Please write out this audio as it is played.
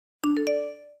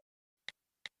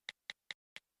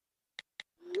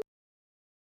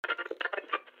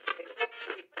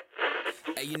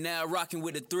Hey, you now rocking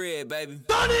with the thread, baby.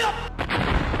 Turn it up!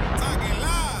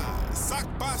 Sac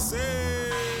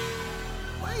passé.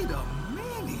 Wait a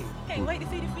minute. Can't wait to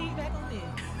see the feedback on this.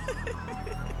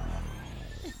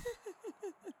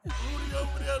 Rudy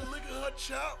over there licking her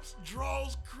chops,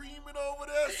 draws creaming over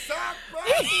there. Sac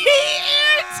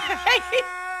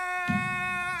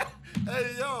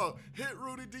Hey, y'all, hit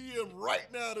Rudy DM right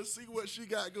now to see what she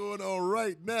got going on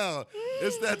right now.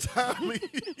 It's that time.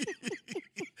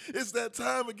 It's that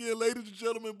time again, ladies and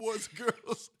gentlemen, boys and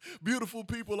girls, beautiful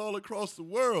people all across the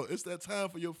world. It's that time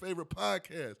for your favorite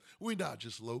podcast. We not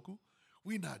just local.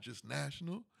 We not just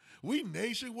national. We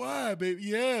nationwide, baby.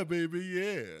 Yeah, baby,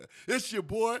 yeah. It's your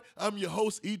boy. I'm your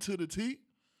host, E to the T.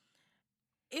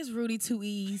 It's Rudy 2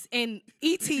 E's, and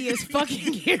ET is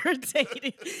fucking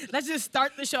irritated. Let's just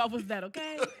start the show off with that,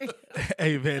 okay?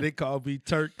 Hey, man, they call me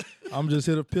Turk. I'm just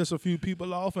here to piss a few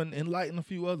people off and enlighten a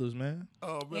few others, man.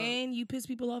 Oh, man. And you piss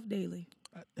people off daily.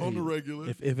 On the regular.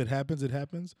 If it happens, it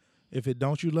happens. If it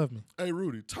don't, you love me. Hey,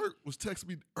 Rudy, Turk was texting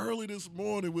me early this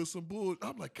morning with some bull.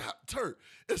 I'm like, God, Turk,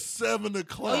 it's 7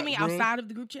 o'clock. Oh, you mean bro. outside of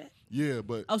the group chat? Yeah,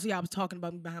 but. Oh, so y'all was talking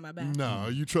about me behind my back? Nah,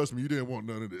 you trust me, you didn't want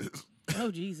none of this.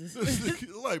 Oh, Jesus.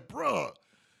 Like, bro,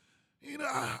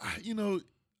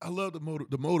 I love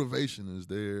the motivation is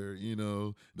there,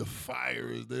 the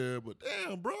fire is there, but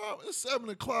damn, bro, it's 7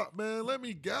 o'clock, man. Let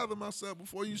me gather myself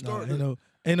before you start.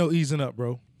 Ain't no easing up,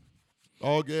 bro.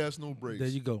 All gas, no brakes. There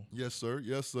you go. Yes, sir.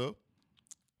 Yes, sir.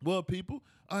 Well, people,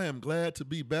 I am glad to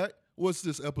be back. What's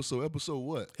this episode? Episode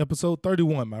what? Episode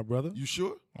 31, my brother. You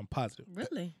sure? I'm positive.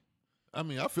 Really? I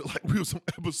mean, I feel like we was on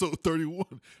episode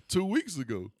 31 2 weeks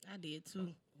ago. I did,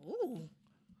 too. Ooh.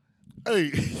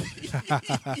 Hey.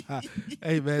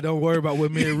 Hey, man, don't worry about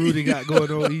what me and Rudy got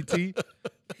going on, ET.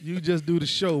 You just do the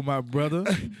show, my brother.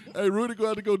 Hey, Rudy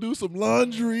going to go do some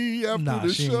laundry after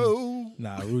the show.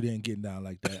 Nah, Rudy ain't getting down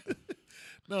like that.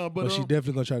 No, but she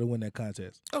definitely going to try to win that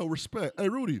contest. Oh, respect. Hey,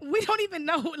 Rudy. We don't even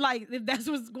know, if that's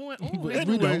what's going on.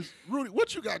 Anyways, Rudy,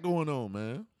 what you got going on,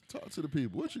 man? Talk to the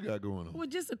people. What you got going on? Well,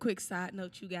 just a quick side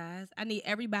note, you guys. I need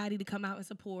everybody to come out and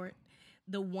support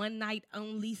the one night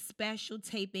only special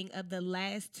taping of the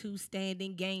Last Two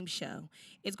Standing game show.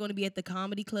 It's going to be at the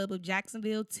Comedy Club of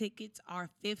Jacksonville. Tickets are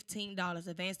 $15.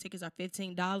 Advance tickets are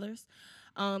 $15.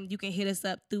 You can hit us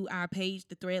up through our page,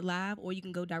 The Thread Live, or you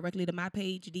can go directly to my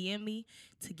page, DM me,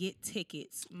 to get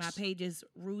tickets. My page is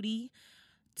Rudy,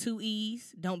 2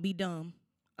 E's, don't be dumb,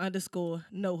 _,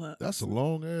 no hucks. That's a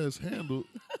long-ass handle.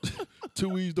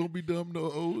 2 E's, don't be dumb, no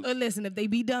O's. Listen, if they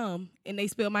be dumb and they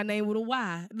spell my name with a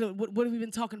Y, what have we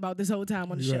been talking about this whole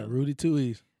time on the show? Right, Rudy 2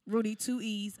 E's. Rudy 2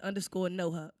 E's, _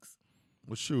 no hucks.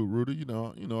 Well, shoot, Rudy,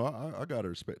 I got to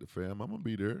respect the fam. I'm going to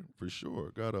be there for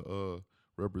sure. Got to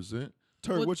represent.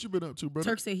 Turk, what you been up to, brother?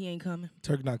 Turk said he ain't coming.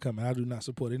 Turk not coming. I do not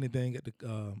support anything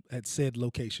at said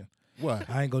location. Why?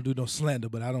 I ain't gonna do no slander,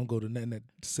 but I don't go to nothing at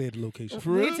said location.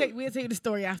 We'll tell you the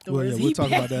story afterwards. Well, yeah, we'll talk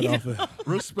about that off air.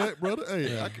 Respect, brother.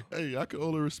 Hey, I can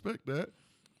only respect that.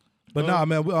 But nah,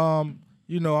 man. I'm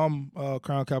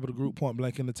Crown Capital Group, Point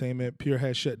Blank Entertainment. Pure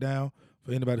has shut down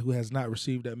for anybody who has not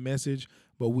received that message.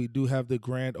 But we do have the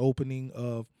grand opening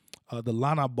of the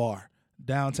Lana Bar,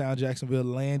 downtown Jacksonville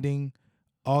Landing,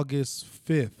 August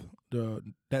 5th.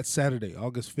 That's Saturday,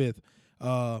 August 5th.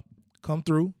 Come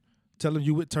through. Tell them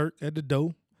you with Turk at the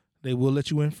door. They will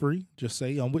let you in free. Just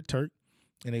say I'm with Turk,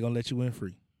 and they're going to let you in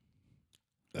free.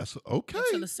 That's okay.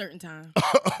 Until a certain time.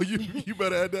 you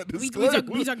better add that disclaimer.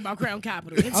 We talking about Crown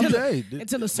Capital.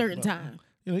 Until a certain time.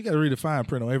 You got to read the fine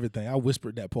print on everything. I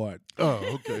whispered that part.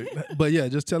 Oh, okay. But yeah,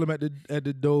 just tell them at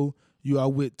the door you are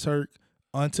with Turk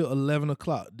until 11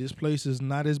 o'clock. This place is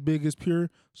not as big as Pure,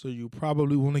 so you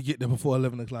probably want to get there before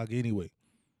 11 o'clock anyway.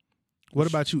 What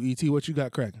about you, E.T.? What you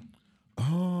got cracking?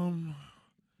 A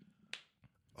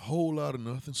whole lot of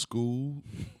nothing. School,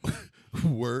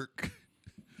 work,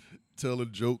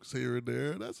 telling jokes here and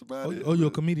there. That's about it. Oh, you're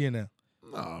a comedian now?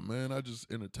 Nah, man, I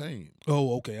just entertain.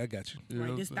 Oh, okay, I got you.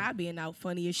 Right, this thigh being out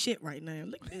funny as shit right now.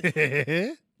 Look at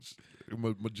this.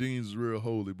 my jeans is real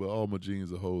holy, but all my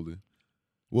jeans are holy.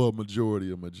 Well,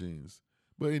 majority of my jeans.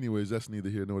 But anyways, that's neither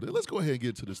here nor there. Let's go ahead and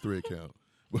get to this thread count.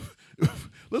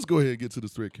 Let's go ahead and get to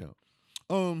this thread count.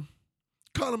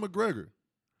 Conor McGregor.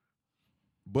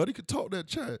 Buddy could talk that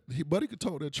chat. Buddy could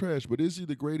talk that trash, but is he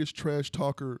the greatest trash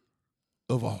talker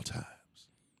of all times?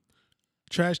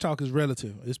 Trash talk is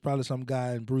relative. It's probably some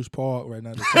guy in Bruce Park right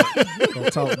now that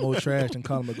talk more trash than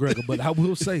Conor McGregor. But I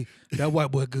will say, that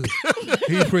white boy good.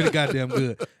 He's pretty goddamn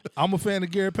good. I'm a fan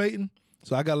of Gary Payton,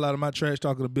 so I got a lot of my trash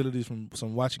talking abilities from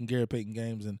some watching Gary Payton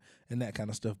games and that kind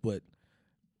of stuff. But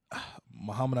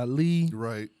Muhammad Ali,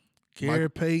 right? Gary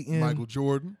Payton, Michael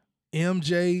Jordan.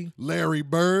 MJ, Larry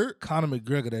Bird. Conor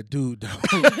McGregor, that dude,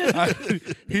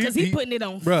 Because he putting it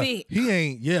on bruh, fit. He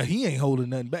ain't holding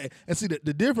nothing back. And see,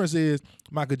 the difference is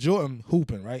Michael Jordan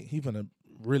hooping, right? He finna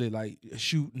really like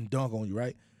shoot and dunk on you,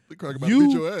 right? The crack about to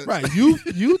beat your ass. Right,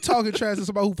 you talking trash to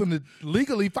somebody who finna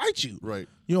legally fight you. Right.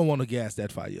 You don't want to gas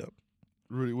that fight up.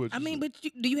 Rudy, what I mean, but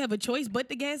do you have a choice but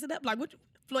to gas it up? Like, what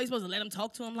Floyd supposed to let him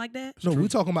talk to him like that? No, we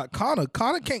talking about Conor.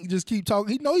 Conor can't just keep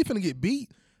talking. He know he finna get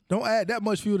beat. Don't add that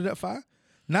much fuel to that fire.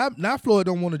 Now Floyd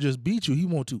don't want to just beat you. He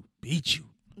want to beat you.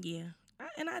 Yeah,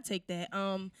 and I take that.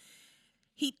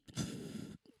 He,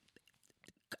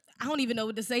 I don't even know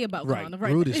what to say about Conor.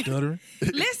 Right, Rudy stuttering.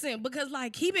 Listen, because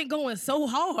like he been going so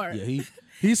hard. Yeah,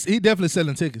 he definitely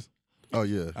selling tickets. Oh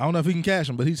yeah. I don't know if he can cash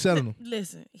them, but he's selling them.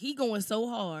 Listen, he going so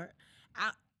hard.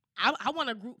 I want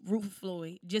to root for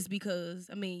Floyd just because.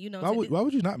 I mean, you know. Why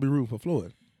would you not be rooting for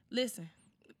Floyd? Listen,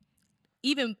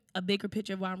 even a bigger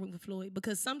picture of why I'm rooting for Floyd,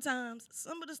 because sometimes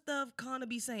some of the stuff Conor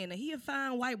be saying, that he a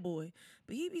fine white boy,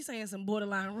 but he be saying some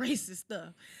borderline racist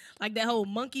stuff, like that whole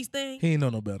monkeys thing. He ain't know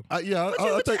no better. I How you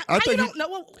don't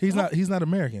know? He's not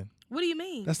American. What do you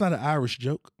mean? That's not an Irish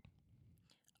joke.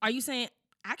 Are you saying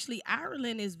actually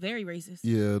Ireland is very racist?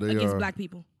 Yeah, they against are. black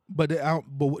people. But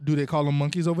do they call them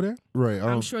monkeys over there? Right.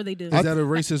 I'm sure they do. Is that a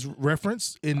racist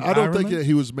reference in I don't Ireland? think that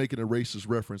he was making a racist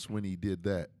reference when he did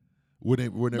that. But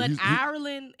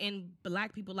Ireland and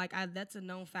black people, that's a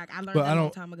known fact. I learned that a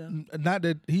long time ago. Not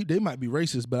that they might be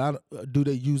racist, but do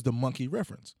they use the monkey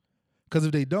reference? Because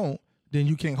if they don't, then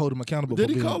you can't hold them accountable. Did for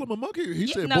he being, call him a monkey? He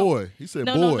said no. boy. He said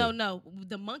No, boy. no.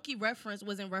 The monkey reference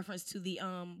was in reference to the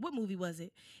what movie was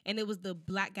it? And it was the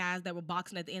black guys that were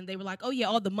boxing at the end. They were like, "Oh yeah,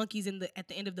 all the monkeys at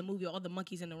the end of the movie, all the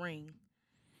monkeys in the ring."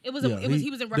 It was he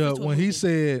was in reference to a when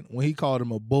movie. when he called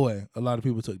him a boy, a lot of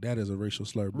people took that as a racial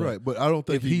slur. But Right, but I don't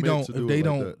think if they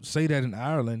don't that. say that in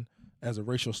Ireland as a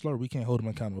racial slur, we can't hold him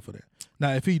accountable for that.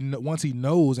 Now, if once he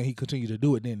knows and he continues to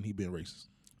do it, then he been racist.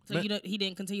 So he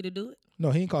didn't continue to do it, No,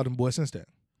 he ain't called him boy since that.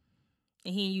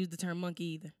 and he didn't use the term monkey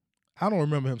either. I don't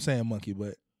remember him saying monkey,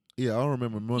 but Yeah, I don't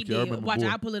remember He monkey. did. I remember Watch, boy.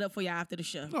 I'll pull it up for you after the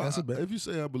show. No, That's a bet. if you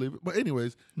say I believe it. But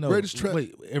anyways, no. greatest track.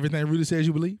 Wait, everything Rudy says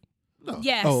you believe? No.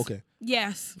 Yes. Oh, okay.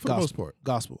 Yes. For the most part.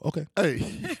 Gospel. Okay. Hey,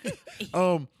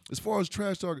 as far as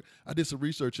trash talk, I did some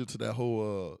research into that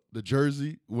whole the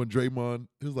jersey when Draymond,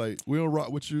 he was like, "We don't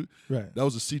rock with you." Right. That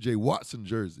was a C.J. Watson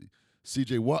jersey.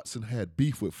 C.J. Watson had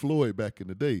beef with Floyd back in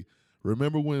the day.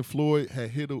 Remember when Floyd had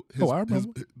hit I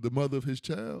remember. the mother of his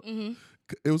child? Mm-hmm.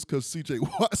 It was because C.J.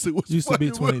 Watson was Used to be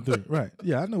fucking with 23. Right.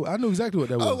 Yeah, I knew exactly what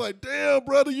that was. I was like, "Damn,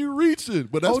 brother, you reaching?"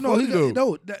 But that's oh no, funny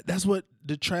though, that's what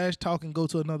the trash talk can go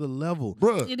to another level.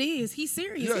 bruh. It is. He's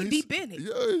serious. Yeah, He's deep in it.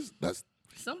 Yeah, that's.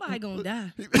 Somebody gonna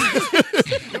die.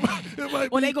 It might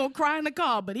Or be. they gonna cry in the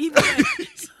car. But either way,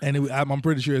 And I'm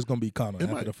pretty sure it's gonna be Conor It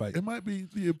after might, the fight. it might be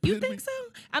the you epitome. think so?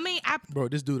 I mean, Bro,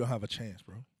 this dude don't have a chance,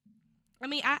 bro.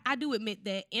 I do admit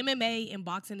that MMA and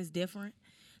boxing is different.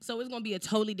 So it's gonna be a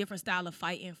totally different style of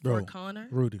fighting for Bro, Conor.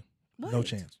 Rudy, no What?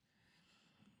 chance.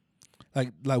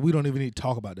 Like we don't even need to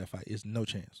talk about that fight. It's no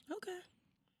chance.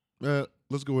 Okay.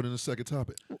 Let's go into the second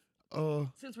topic.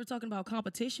 Since we're talking about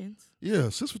competitions, Yeah,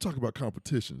 since we're talking about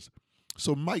competitions,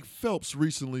 so Mike Phelps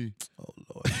recently Oh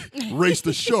Lord. raced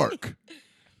a shark.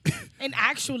 and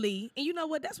actually, and you know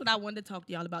what? That's what I wanted to talk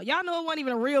to y'all about. Y'all know it wasn't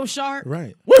even a real shark.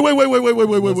 Right. Wait, what? It It was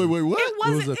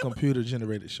wasn't. a computer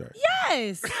generated shark.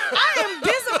 Yes, I am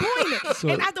disappointed. So-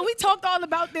 and after we talked all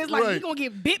about this, like Right. we gonna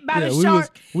get bit by the we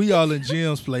shark. we all in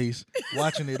Jim's place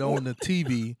watching it on the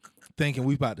TV, thinking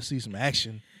we about to see some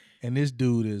action, and this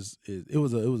dude it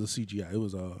was a CGI. It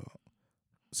was a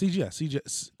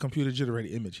CGI computer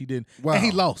generated image. He did, Wow. and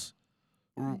he lost.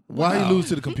 Why he lose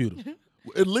to the computer?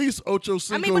 At least Ocho I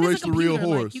Cinco mean, but it's raced a a real computer.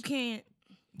 horse. Like, you can't.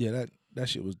 Yeah, that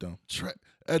shit was dumb.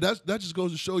 That just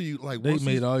goes to show you, like, They once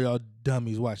made all y'all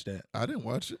dummies watch that. I didn't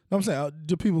watch it. No, I'm saying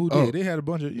the people who Oh. did, they had a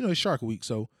bunch of it's Shark Week,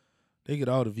 so they get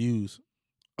all the views.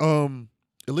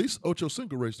 At least Ocho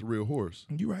Cinco raced a real horse.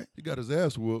 You right, He got his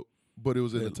ass whooped, but it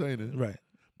was entertaining. right.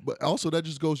 But also that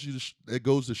just goes it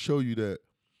goes to show you that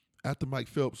after Mike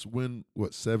Phelps win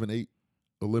 7, 8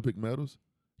 Olympic medals,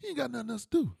 he ain't got nothing else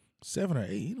to do 7 or 8.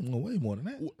 He won way more than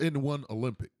that. in one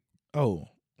Olympic. Oh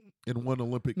In one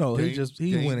Olympic. no, games,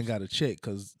 he went and got a check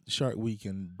because Shark Week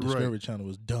and Discovery Channel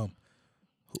was dumb.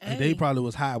 And they Hey. probably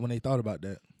was high when they thought about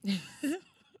that.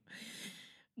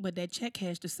 But that check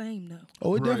cash the same though.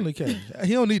 Oh, it Right. definitely can.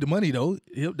 He don't need the money though.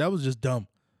 That was just dumb.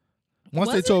 Once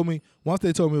Was they it? told me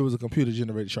it was a computer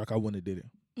generated shark, I wouldn't have did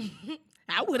it.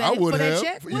 I would I have would for have. that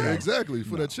check. Yeah, What? exactly.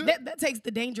 For that check. That takes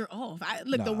the danger off.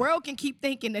 Look, the Nah. world can keep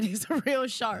thinking that it's a real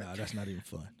shark. Nah, that's not even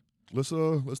fun. Let's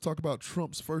talk about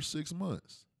Trump's first 6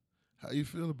 months. How you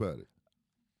feel about it?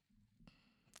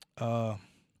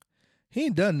 He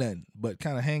ain't done nothing but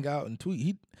kind of hang out and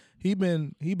tweet. He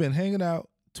been hanging out,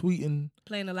 tweeting,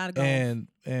 Playing a lot of golf. and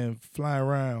flying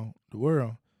around the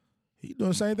world. He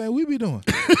doing the same thing we be doing.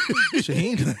 Shit, he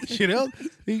ain't doing shit else.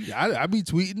 I be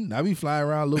tweeting. I be flying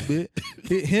around a little bit.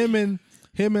 Him and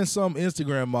some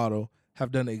Instagram model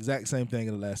have done the exact same thing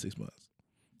in the last 6 months.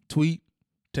 Tweet,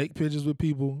 take pictures with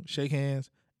people, shake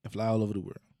hands, and fly all over the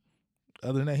world.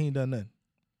 Other than that, he ain't done nothing.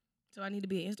 So I need to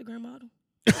be an Instagram model?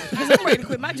 Because I'm ready to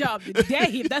quit my job today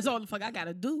if that's all the fuck I got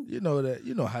to do. You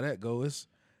know how that goes.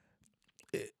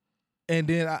 And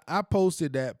then I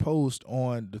posted that post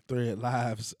on the Thread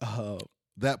Lives.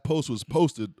 That post was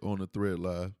posted on the Thread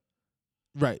Live.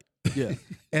 Right. Yeah.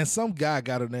 And some guy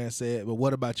got on there and said, "But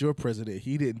what about your president?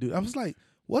 He didn't do." I was like,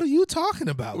 "What are you talking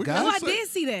about, guys?" Oh, I did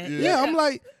see that. Yeah, I'm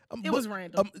like, it was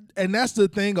random. And that's the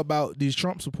thing about these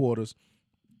Trump supporters.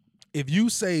 If you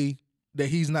say that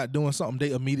he's not doing something,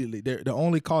 they immediately the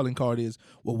only calling card is,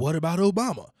 "Well, what about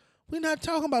Obama?" We're not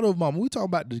talking about Obama. We're talking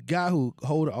about the guy who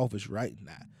hold the office right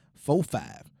now.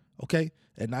 4-5, okay?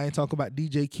 And I ain't talking about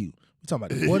DJ Q. We're talking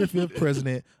about the 45th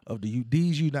president of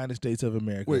these United States of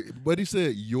America. Wait, but he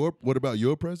said, what about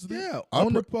your president? Yeah,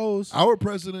 on the post. Our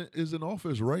president is in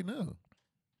office right now.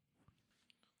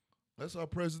 That's our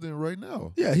president right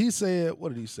now. Yeah, he said, what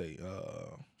did he say?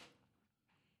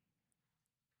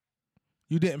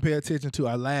 You didn't pay attention to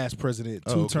our last president,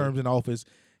 two terms in office.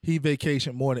 He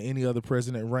vacationed more than any other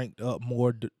president, racked up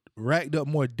more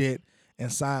debt, and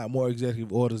signed more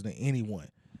executive orders than anyone.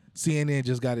 CNN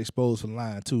just got exposed for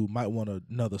lying too. Might want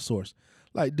another source.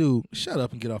 Like, dude, shut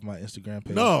up and get off my Instagram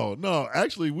page. No.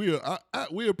 Actually, we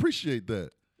appreciate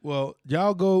that. Well,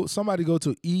 somebody go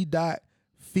to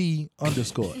e.fee_.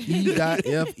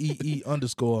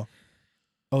 E.fee_.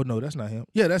 Oh, no, that's not him.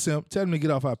 Yeah, that's him. Tell him to get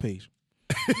off our page.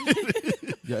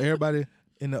 Yeah, everybody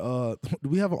in the, do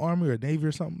we have an army or a navy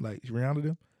or something? Like, Rihanna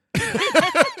them?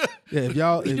 Yeah, if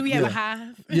y'all. Do we have a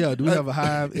hive? Yeah, do we have a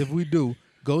hive? If we do,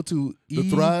 go to the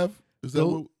Thrive. Is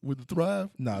that with the Thrive?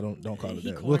 No, don't call it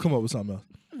that. Corny. We'll come up with something else.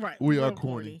 Right. We are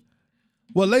corny.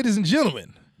 Well, ladies and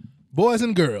gentlemen, boys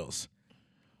and girls,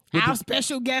 our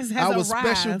special guest has arrived. Our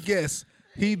special guest,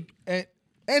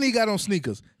 and he got on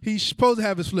sneakers. He's supposed to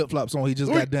have his flip flops on. He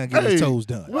just got done getting his toes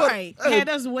done. Right. Had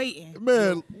us waiting.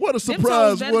 Man, what a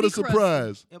surprise! What a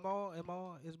surprise! Am I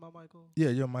on? Is my mic on? Yeah,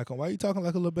 your mic on. Why are you talking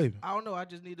like a little baby? I don't know. I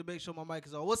just need to make sure my mic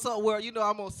is on. What's up, world? You know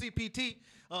I'm on CPT.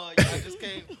 I just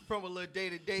came from a little day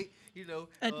to day. You know,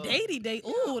 a day.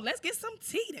 Ooh, let's get some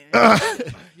tea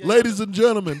then. Ladies and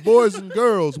gentlemen, boys and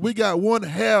girls, we got one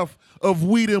half of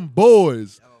We Them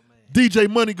Boys. Oh, man. DJ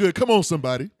Money Good. Come on,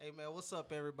 somebody. Hey, man, what's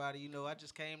up, everybody? You know, I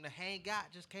just came to hang out,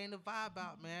 just came to vibe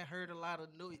out, man. Heard a lot of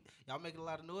noise. Y'all making a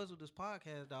lot of noise with this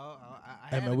podcast, dog. I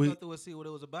had to go through and see what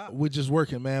it was about. We're just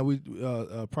working,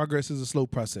 man. Progress is a slow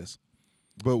process.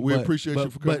 But we appreciate you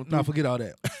for coming through. But not forget all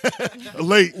that.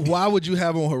 Late. Why would you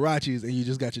have on Hirachis and you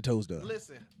just got your toes done?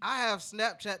 Listen, I have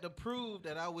Snapchat to prove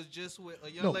that I was just with a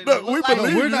young lady.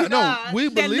 We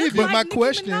believe you. My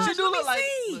question, she do look like.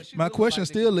 My question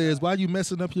still is, why you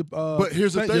messing up your but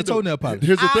here's the thing, your toenail polish?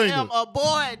 Here's the thing. I am a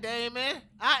boy, Damon.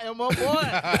 I am a boy.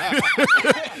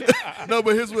 No,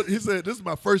 but here's what he said. This is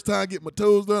my first time getting my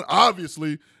toes done.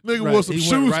 Obviously, nigga wants some he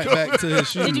shoes. Went right back to his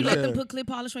shoes. Did you let them put clear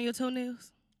polish on your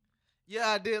toenails? Yeah,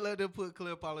 I did let them put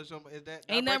clear polish on. Is that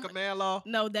break a man law?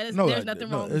 No, there's nothing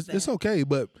wrong with that. It's okay,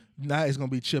 but now it's gonna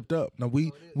be chipped up. Now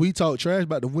we talk trash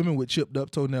about the women with chipped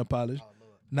up toenail polish.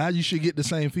 Now you should get the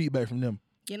same feedback from them.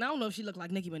 Yeah, and I don't know if she looked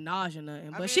like Nicki Minaj or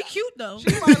nothing, but she cute though.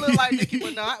 She might look like Nicki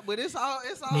Minaj, but it's all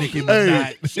Nicki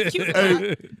Minaj. She cute.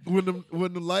 Hey,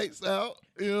 when the lights out,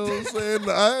 you know what I'm saying?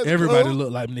 Everybody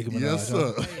look like Nicki Minaj. Yes,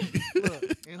 sir.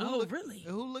 Hey, look, really?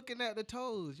 And who looking at the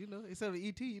toes? You know, instead of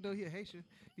ET, you know, he a Haitian.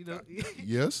 You know.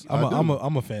 Yes,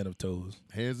 I'm a fan of toes.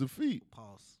 Hands and feet.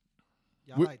 Pause.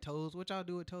 Y'all like toes? What y'all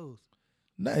do with toes?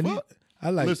 I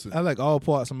like all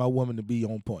parts of my woman to be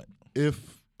on point.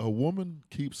 If a woman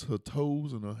keeps her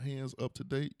toes and her hands up to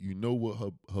date, you know what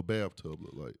her bathtub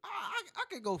look like. I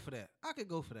could go for that.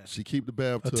 She keep the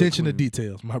bathtub attention clean. to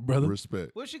details, my brother.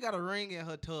 Respect. Well, she got a ring in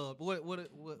her tub.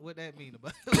 What that mean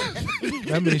about?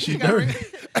 That means she dirty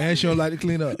and she don't like to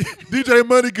clean up. DJ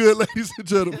Money Good, ladies and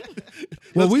gentlemen.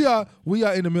 Well, we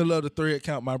are in the middle of the thread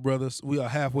count, my brothers. We are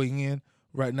halfway in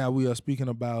right now. We are speaking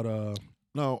about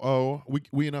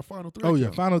we in our final thread. Oh yeah,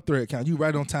 count. final thread count. You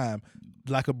right on time,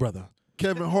 like a brother.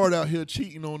 Kevin Hart out here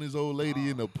cheating on his old lady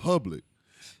in the public.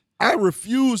 I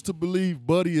refuse to believe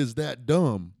Buddy is that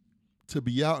dumb to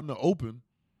be out in the open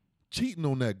cheating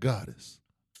on that goddess.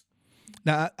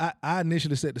 Now, I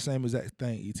initially said the same exact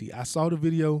thing, E.T. I saw the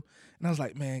video, and I was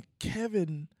like, man,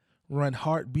 Kevin run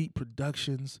Heartbeat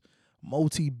Productions.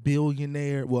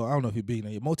 multi-billionaire. Well, I don't know if he's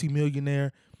billionaire,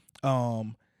 multi-millionaire,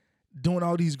 doing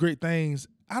all these great things.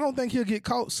 I don't think he'll get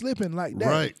caught slipping like that.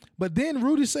 Right. But then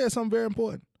Rudy said something very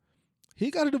important. He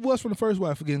got a divorce from the first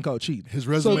wife for getting caught cheating. His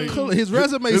resume, his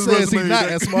resume says he's not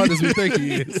as smart as we think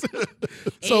he is.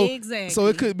 Exactly. So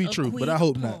it could be true, but I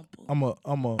hope not.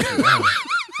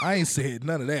 I ain't said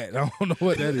none of that. I don't know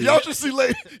what that is. Y'all should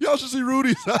see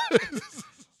Rudy's eyes.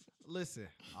 Listen,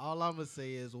 all I'm gonna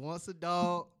say is once a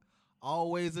dog,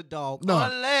 always a dog. No.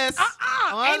 Unless,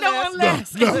 ain't no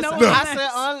unless. No, Ain't no no. unless. I said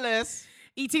unless.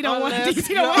 ET don't want Unless-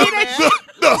 ET don't want to hear that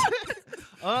shit. No.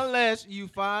 Unless you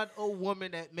find a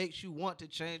woman that makes you want to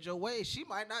change your ways, she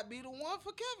might not be the one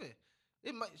for Kevin.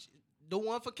 The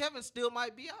one for Kevin still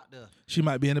might be out there. She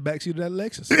might be in the backseat of that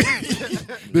Lexus.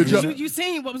 Did You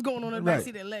seen what was going on in the Right.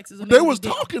 backseat of Lexus. They was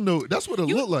talking though. That's what it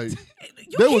looked like.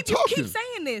 They were You talking. keep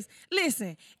saying this.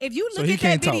 Listen, if you So look he at that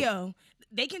can't talk. video,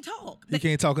 they can talk. He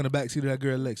can't talk in the backseat of that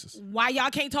girl Lexus. Why y'all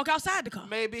can't talk outside the car?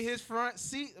 Maybe his front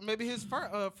seat, maybe his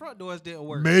front doors didn't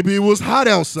work. Maybe it was hot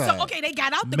outside. So okay, they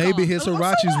got out the Maybe car. his So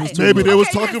Hirachis was what? too Maybe they was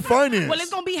Okay, talking listen. finance. Well,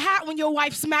 it's gonna be hot when your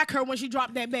wife smack her when she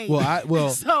dropped that baby.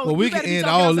 Well, So we you can better be end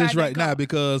talking all this outside that right now car.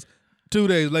 because 2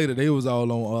 days later they was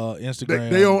all on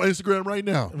Instagram. They on Instagram right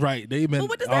now. Right, they been Well,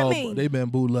 what does that mean? They been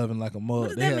boo loving like a mug.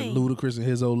 does They that had mean? Ludacris and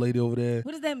his old lady over there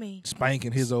What does that mean?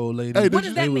 spanking his old lady. Hey, What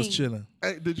does they that was mean? chilling.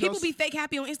 Hey, did y'all People be fake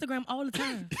happy on Instagram all the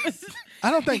time.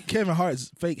 I don't think Kevin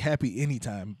Hart's fake happy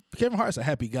anytime. Kevin Hart's a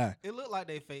happy guy. It looked like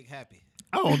they fake happy.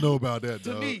 I don't know about that,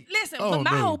 To dog. me. Listen, Oh, but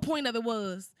my no. whole point of it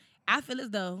was, I feel as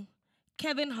though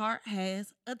Kevin Hart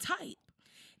has a type.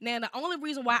 Now, the only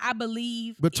reason why I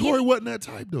believe, But Tori wasn't that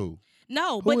type though.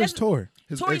 no, Who but is that's Tori?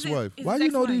 His Tori's ex-wife. his Why do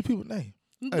you know ex-wife. these people's names?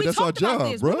 Hey, We that's our talked about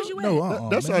job, this. bro. Where was you at? No,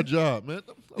 That's man. our job, man.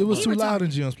 It was We too were loud talking.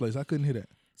 in Jim's place. I couldn't hear that.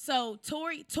 So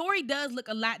Tori does look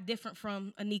a lot different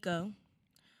from Aniko.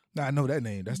 Nah, I know that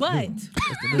name. That's But- the new one.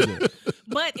 That's the new one.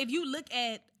 But if you look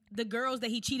at the girls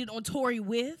that he cheated on Tori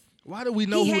with, Why do we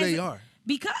know he who has- they are?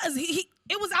 because he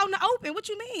it was out in the open. What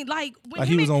you mean? Like when Like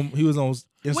him he was and- on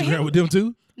Instagram him- with them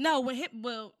too? No, when him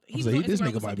he's like, on this Instagram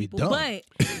nigga with might some be people, dumb.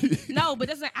 but no, but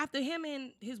that's like after him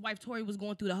and his wife Tori was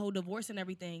going through the whole divorce and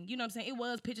everything. You know what I'm saying? It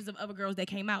was pictures of other girls that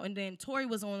came out, and then Tori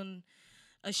was on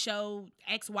a show,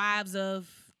 Ex-Wives of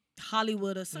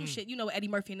Hollywood or some shit. You know, Eddie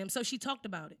Murphy and them. So she talked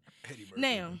about it.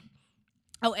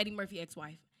 Eddie Murphy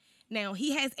ex-wife. Now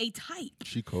he has a type.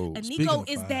 She cold. Speaking Aniko of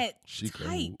is fine, that she type,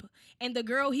 cold. and the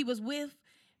girl he was with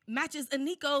matches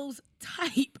Aniko's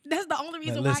type. That's the only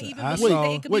reason listen, why I even I believe saw-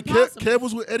 that it could Wait, be possible. Kev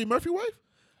was with Eddie Murphy wife?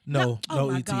 No,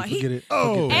 oh my ET, God, forget it.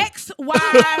 Oh. Forget that.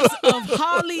 Ex-wives of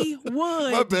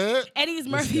Hollywood. My bad. Eddie's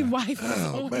Murphy wife was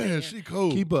Oh on man, there. she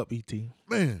cold. Keep up, ET.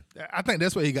 Man, I think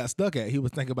that's where he got stuck at. He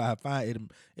was thinking about how fine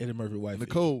Eddie Murphy wife is.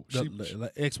 Nicole,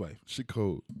 ex-wife. she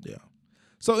cold. Yeah.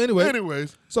 So anyway,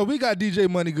 Anyways, so we got DJ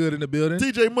Money Good in the building.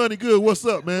 DJ Money Good, what's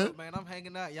up, man? Look, man, I'm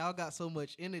hanging out. Y'all got so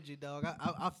much energy, dog.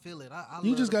 I feel it. I You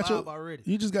love just the got vibe your already.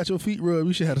 You just got your feet rubbed.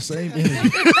 We should have the same energy.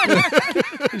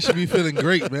 You should be feeling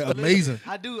great, man. Amazing.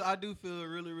 I do feel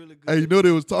really, really good. Hey, you know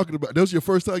they was talking about, that was your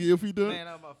first time getting your feet done? Man,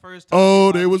 that was my first time. Oh,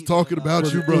 getting they my was feet done, talking dog. about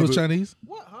Was you, it brother. was Chinese?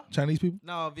 What, huh? Chinese people?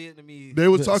 No, Vietnamese. They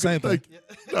was Yeah, talking, same thing. like,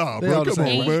 nah, They bro, all the come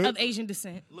same. on, man. Of Asian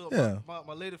descent. Look, Yeah.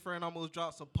 my lady friend almost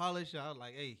dropped some polish. I was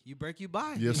like, hey, you break, you buy.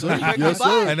 Yes, You sir. break, Yes, you buy.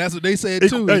 sir. And that's what they said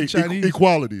too. Hey, in Chinese.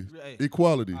 equality. Hey.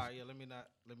 Equality. All right, yeah, let me not.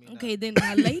 Okay, then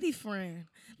my lady friend.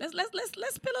 Let's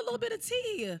spill a little bit of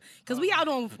tea here, cause we out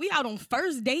on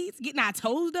first dates, getting our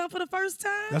toes done for the first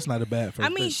time. That's not a bad first I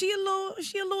mean, date. she a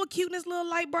little cuteness, little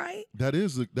light bright. That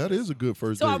is a good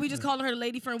first So date. are we just calling her the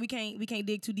lady friend? We can't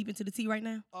dig too deep into the tea right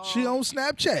now. She on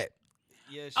Snapchat.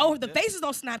 Yeah, she, Oh, the face is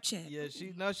on Snapchat. Yeah,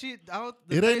 I don't.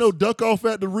 The It ain't face- no duck off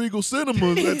at the Regal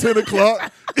Cinemas at 10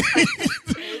 o'clock. Hey,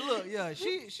 look, yeah,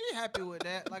 she happy with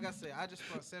that. Like I said, I just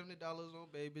spent $70 on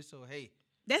baby. So hey,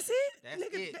 That's it. That's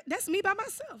Nigga, it. that's me by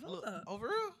myself. Hold look, up. over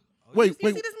real. Oh, Wait,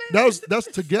 see this that man? that's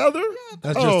together?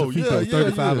 That's just Oh, a feet yeah, though, yeah,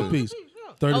 35 yeah. a piece.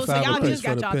 Oh, 35 so y'all a piece just for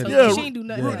got the y'all penny. toes. Yeah, She ain't do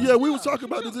nothing. yeah. else. Yeah, we was talking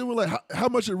about this. And we're like, how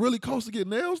much it really costs to get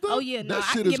nails done? Oh yeah, no, that I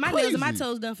shit can is get my crazy. nails and my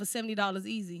toes done for $70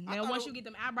 easy. Now thought once it you get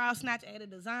them eyebrows snatched, add a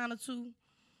design or two.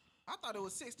 I thought it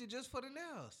was 60 just for the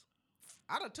nails.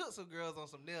 I done took some girls on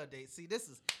some nail dates. See, this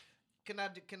is. Can I?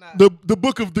 The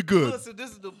book of the good. Listen,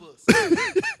 this is the book.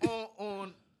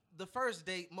 on the first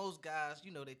date, most guys,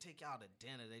 you know, they take y'all to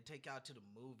dinner, they take y'all to the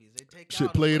movies, they take y'all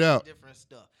Shit to played bunch of out. different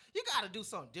stuff. You gotta do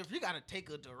something different. You gotta take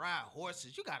her to ride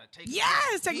horses. You gotta take her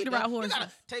Yes, to take her to eat ride that. horses. You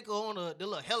gotta take her on the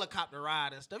little helicopter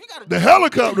ride and stuff. You gotta The do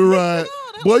helicopter ride. Yeah,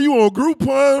 that Boy, you on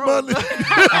Groupon, my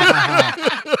nigga.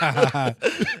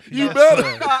 You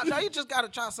better. No, you just gotta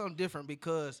try something different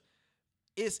because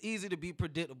it's easy to be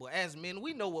predictable. As men,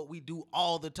 we know what we do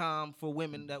all the time for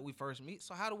women that we first meet.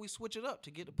 So how do we switch it up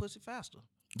to get the pussy faster?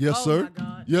 Yes, Oh sir. my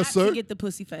God. Yes, Not sir. To get the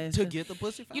pussy faster. To get the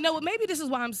pussy faster. You know what? Maybe this is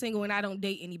why I'm single and I don't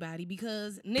date anybody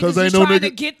because niggas ain't just no trying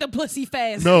to nigga- get the pussy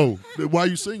faster. No, why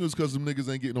you single is because them niggas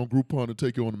ain't getting on Groupon to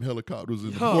take you on them helicopters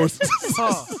and the horses.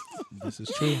 This is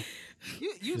true.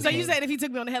 So you said if he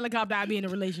took me on the helicopter, I'd be in a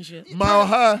relationship. Mile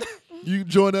High, you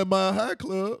join that Mile High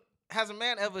club. Has a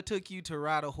man ever took you to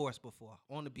ride a horse before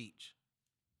on the beach?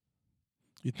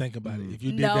 You think about it. If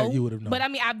you did No, that, you would have known. but I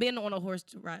mean, I've been on a horse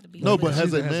to ride the beach. No, but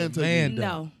has a Has man a taken man you?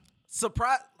 done. No.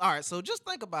 Surprise. All right, so just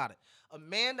think about it. A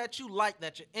man that you like,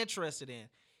 that you're interested in,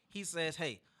 he says,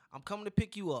 hey, I'm coming to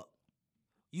pick you up.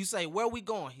 You say, where we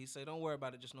going? He say, don't worry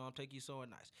about it. Just know I'm taking you somewhere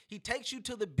nice. He takes you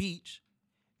to the beach.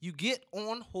 You get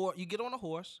on a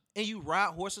horse, and you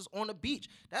ride horses on the beach.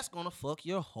 That's going to fuck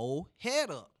your whole head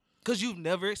up because you've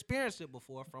never experienced it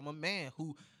before from a man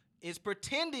who is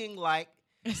pretending like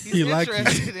he's He like you.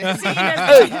 interested in See,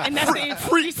 and that's the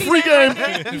Free that game.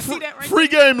 right there? You see that right Free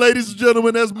game, ladies and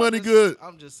gentlemen. That's Money Good.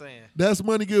 I'm just saying. That's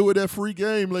Money Good with that free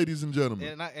game, ladies and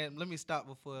gentlemen. And let me stop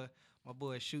before my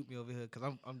boys shoot me over here because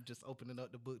I'm just opening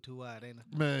up the book too wide, ain't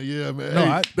I? Man, yeah, man. No,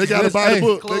 Hey, they got to buy the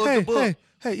book. Close They- the book.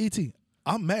 Hey, E.T.,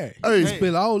 I'm married. Hey.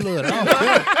 Spill all love. I don't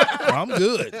care. I'm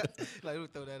good. Like, we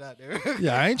throw that out there.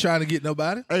 Yeah, I ain't trying to get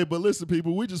nobody. Hey, but listen,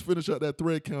 people, we just finished up that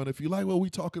thread count. If you like what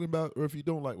we talking about or if you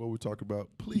don't like what we're talking about,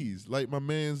 please, like my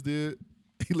mans did,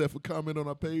 he left a comment on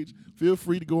our page. Feel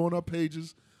free to go on our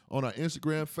pages, on our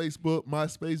Instagram, Facebook,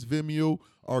 MySpace, Vimeo,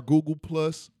 our Google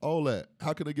Plus, all that.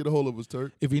 How can they get a hold of us,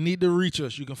 Turk? If you need to reach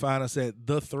us, you can find us at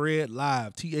The Thread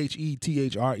Live,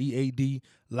 TheThread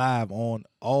Live on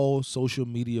all social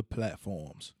media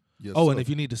platforms. Yes, And sir. if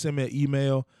you need to send me an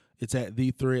email, it's at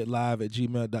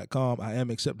thethreadlive@gmail.com. I am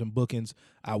accepting bookings.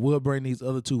 I will bring these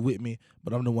other two with me,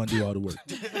 but I'm the one do all the work.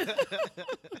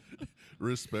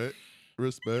 Respect.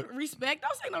 Respect.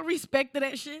 Don't say no respect to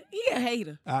that shit. He a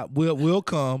hater. I will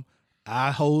come.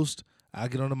 I host. I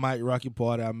get on the mic, rock your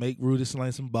party. I make Rudy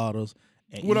slang some bottles.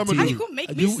 And What I'ma E.T. do? How you gonna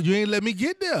make me? You ain't let me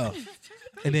get there.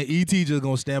 And then E.T. just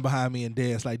gonna stand behind me and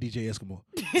dance like DJ Eskimo.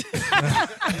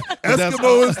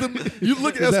 Eskimo is the. You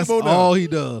look at That's Eskimo now. all he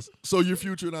does. So you're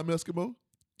Future and I'm Eskimo?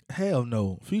 Hell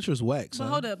no. Future's whack, But son.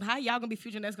 hold up, how y'all gonna be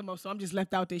future Eskimo? So I'm just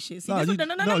left out this shit. See, Nah, this you- no.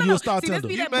 no, you a star See, this tender.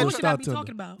 be You that a bullshit star I be tender.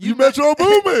 talking about. You Metro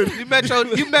Boomin.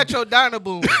 You Metro Diner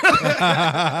Boom.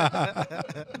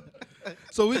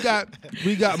 So we got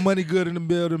Money Good in the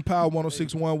building. Power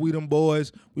 106.1. We them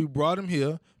boys. We brought him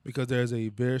here because there's a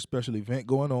very special event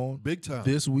going on Big time.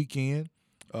 this weekend.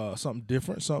 Something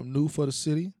different, something new for the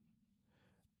city,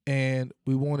 and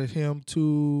we wanted him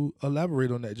to elaborate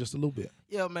on that just a little bit.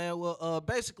 Yeah, man. Well,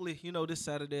 basically, this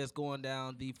Saturday is going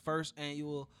down the first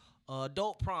annual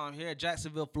adult prom here at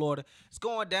Jacksonville, Florida. It's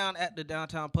going down at the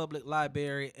Downtown Public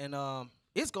Library, and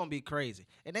it's gonna be crazy.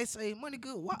 And they say, Money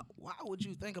Good, why would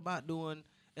you think about doing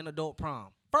an adult prom?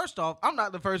 First off, I'm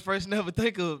not the first person to ever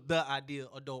think of the idea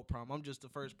adult prom. I'm just the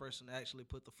first person to actually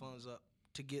put the funds up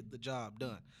to get the job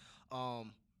done.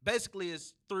 Basically,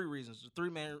 it's three reasons, three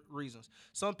main reasons.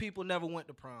 Some people never went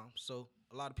to prom, so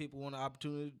a lot of people want an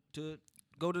opportunity to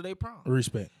go to their prom.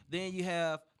 Respect. Then you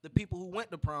have the people who went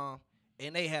to prom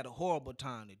and they had a horrible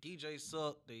time. The DJ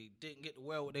sucked. They didn't get to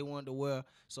wear what they wanted to wear.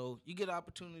 So you get an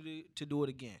opportunity to do it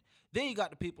again. Then you got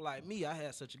the people like me. I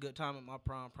had such a good time at my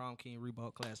prom king,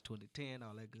 Reebok class 2010,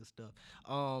 all that good stuff.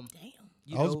 Damn.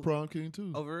 I was a prom king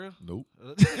too. Over real? Nope.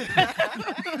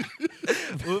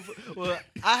 well,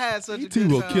 I had such a E.T.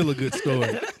 good will time. kill a good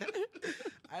story.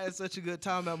 I had such a good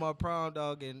time at my prom,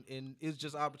 dog, and it's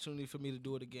just an opportunity for me to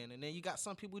do it again. And then you got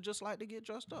some people who just like to get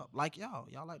dressed up, like y'all.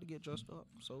 Y'all like to get dressed up,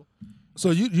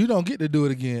 So you don't get to do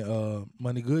it again,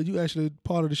 Money Good. You actually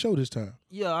part of the show this time.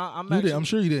 yeah, I'm You actually. did, I'm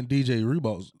sure you didn't DJ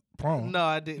Reebok's prom. No,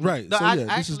 I didn't. Right, No, so I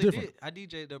yeah, this is actually different. did. I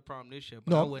DJ'd the prom this year.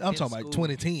 But I No, wasn't I'm in talking about school.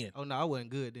 2010. Oh no, I wasn't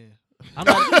good then. I'm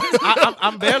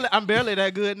not. I'm barely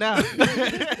that good now.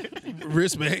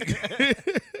 Respect.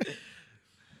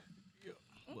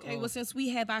 Okay, well, since we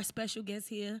have our special guest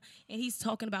here, and he's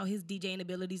talking about his DJing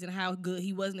abilities and how good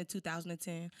he was in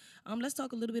 2010, let's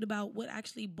talk a little bit about what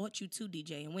actually brought you to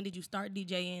DJing. When did you start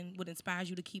DJing? What inspires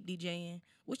you to keep DJing?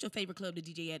 What's your favorite club to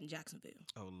DJ at in Jacksonville?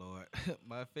 Oh Lord,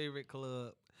 my favorite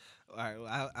club. All right,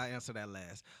 well, I answer that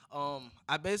last.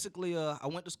 I basically I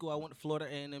went to school. I went to Florida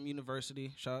A&M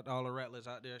University. Shout out to all the Rattlers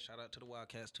out there. Shout out to the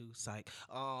Wildcats too. Psych.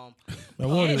 Man,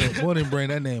 won't even bring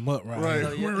that name up right. Right. now.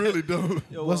 We really don't.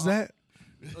 Yo, What's that?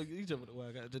 Oh, you jumping the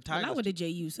Wildcats. The Well, I Tigers. went to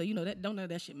JU, so you know that don't know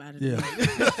that shit matter. Yeah.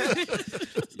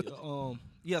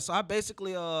 Yeah, so I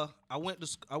basically I went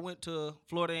to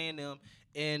Florida A&M,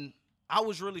 and I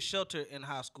was really sheltered in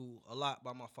high school a lot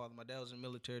by my father. My dad was in the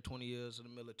military, 20 years in the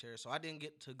military, so I didn't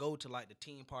get to go to like the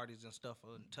teen parties and stuff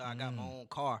until I got my own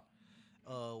car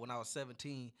when I was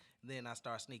 17. Then I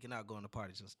started sneaking out, going to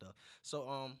parties and stuff.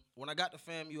 So when I got to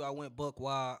FAMU, I went buck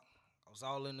wild. I was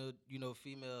all in the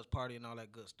females party and all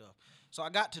that good stuff. So I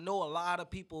got to know a lot of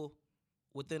people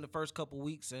within the first couple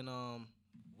weeks, and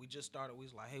we just started. We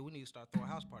was like, hey, we need to start throwing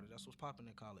house parties. That's what's popping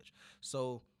in college.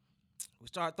 So we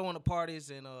started throwing the parties,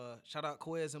 and shout out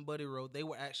Quez and Buddy Road. They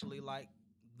were actually like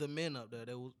the men up there.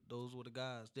 Those were the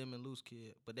guys, them and Loose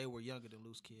Kid, but they were younger than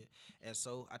Loose Kid. And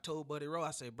so I told Buddy Rowe,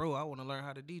 I said, bro, I want to learn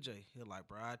how to DJ. He was like,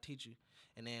 bro, I'll teach you.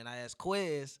 And then I asked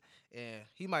Quez, and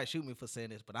he might shoot me for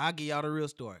saying this, but I'll give y'all the real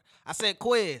story. I said,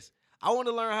 Quez, I want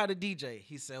to learn how to DJ.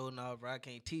 He said, oh, no, bro, I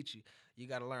can't teach you. You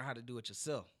got to learn how to do it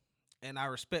yourself. And I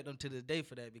respect him to this day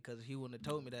for that, because if he wouldn't have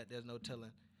told me that, there's no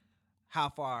telling how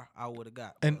far I would have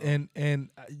got.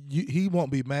 He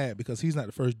won't be mad because he's not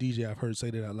the first DJ I've heard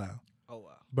say that out loud. Oh,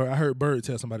 wow. But I heard Bird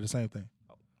tell somebody the same thing.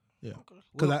 Yeah, because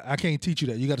Well, I can't teach you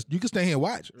that. You can stay here and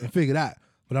watch and figure it out,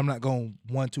 but I'm not going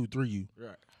 1, 2, 3 you.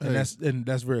 Right. And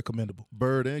that's very commendable.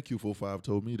 Bird and Q45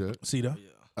 told me that. See that?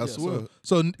 Yeah. I swear.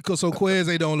 So Quez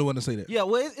ain't the only one to say that. Yeah,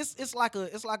 well, it's like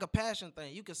a passion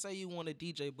thing. You can say you want to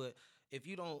DJ, but if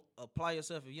you don't apply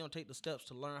yourself, if you don't take the steps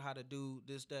to learn how to do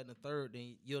this, that, and the third,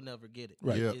 then you'll never get it.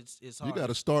 Right. Yeah. It's hard. You got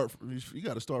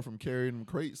to start from carrying them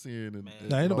crates in. And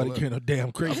Now, ain't nobody carrying no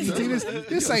damn crazy.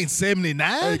 This ain't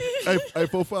 79. Hey,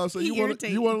 45. So you want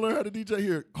to learn how to DJ?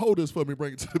 Here, hold this for me.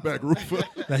 Bring it to the back room.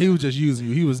 Now he was just using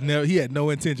you. He had no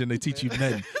intention to teach you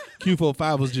nothing.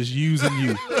 Q45 was just using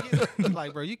you.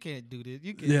 Like, bro, you can't do this.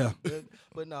 You can't. Yeah.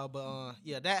 But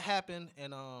that happened,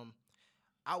 and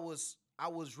I was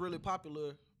really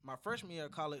popular my freshman year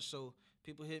of college, so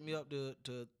people hit me up to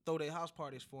throw their house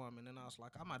parties for them, and then I was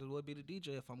like, I might as well be the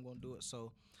DJ if I'm gonna do it.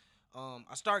 So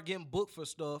I started getting booked for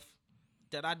stuff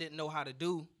that I didn't know how to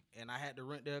do, and I had to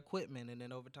rent their equipment. And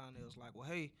then over time, it was like, well,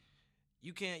 hey,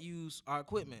 you can't use our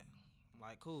equipment. I'm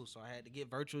like, cool. So I had to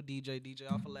get virtual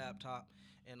DJ off a laptop,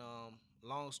 and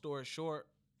long story short,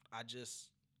 I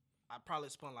probably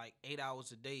spent like 8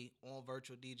 hours a day on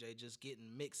virtual DJ, just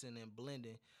getting mixing and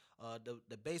blending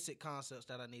the basic concepts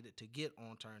that I needed to get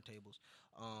on turntables.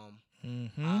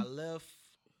 I left.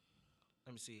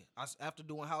 Let me see. After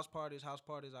doing house parties,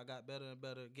 I got better and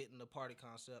better getting the party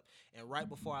concept. And right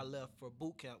before I left for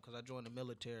boot camp, because I joined the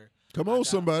military.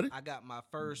 Somebody. I got my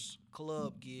first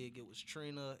club gig. It was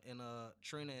Trina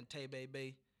and Tay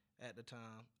Bay at the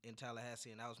time in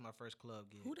Tallahassee, and that was my first club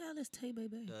gig. Who the hell is Tay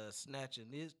Baby? The Snatching.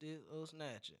 This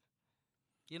Snatching.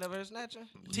 You never heard Snatching?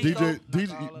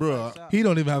 DJ, bro. He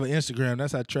don't even have an Instagram.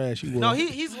 That's how trash he was. No,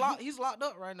 he's locked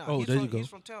up right now. Oh, there you go. He's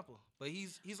from Tampa, but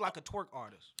he's like a twerk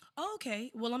artist. Oh, okay.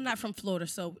 Well, I'm not from Florida,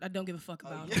 so I don't give a fuck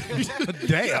about it.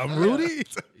 Damn, Rudy.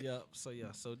 So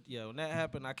when that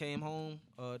happened, I came home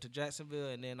to Jacksonville,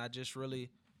 and then I just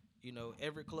really,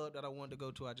 every club that I wanted to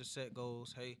go to, I just set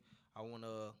goals. Hey, I want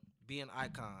to be an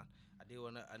icon. I did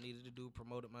what I needed to do,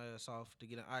 promoted my ass off to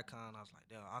get an icon. I was like,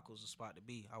 damn, Aqua's the spot to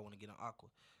be. I want to get an Aqua.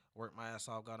 Worked my ass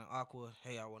off, got an Aqua.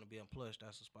 Hey, I want to be in Plush.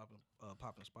 That's a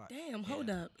popping spot. Damn, hold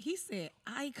up. He said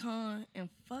icon and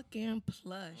fucking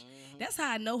Plush. Mm-hmm. That's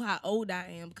how I know how old I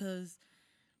am, because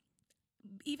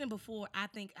even before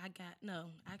actually,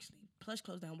 Plush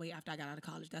closed down way after I got out of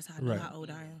college. That's how I know how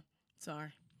old I am.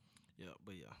 Sorry.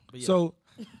 But yeah.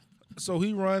 So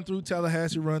he run through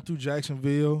Tallahassee, run through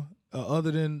Jacksonville.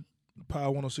 Other than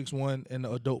Power 106.1 and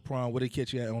the adult prom, where they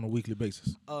catch you at on a weekly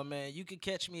basis? Man, you can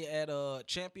catch me at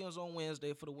Champions on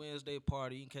Wednesday for the Wednesday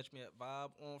party. You can catch me at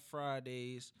Vibe on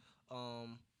Fridays.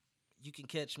 You can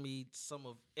catch me some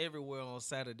of everywhere on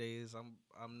Saturdays.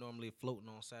 I'm normally floating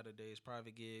on Saturdays,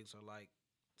 private gigs or like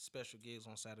special gigs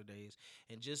on Saturdays,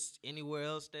 and just anywhere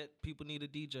else that people need a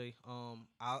DJ.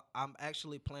 I'm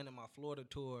actually planning my Florida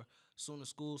tour soon as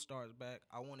school starts back.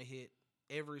 I want to hit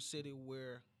every city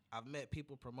where I've met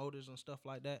people, promoters and stuff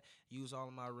like that. Use all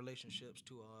of my relationships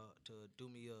to do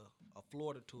me a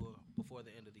Florida tour before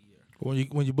the end of the year.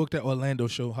 When you book that Orlando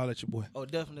show, holla at your boy. Oh,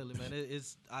 definitely, man.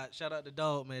 Shout out to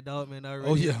Dog Man.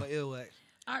 Already my earwax.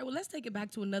 All right, well, let's take it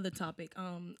back to another topic.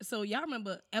 So y'all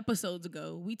remember episodes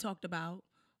ago we talked about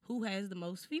who has the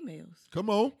most females. Come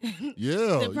on.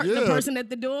 Yeah, the person at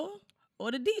the door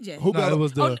or the DJ? It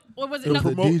was the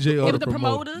DJ or the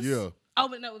promoters? Yeah. Oh,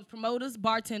 but no, it was promoters,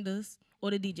 bartenders,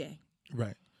 or the DJ.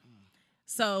 Right.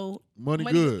 So Money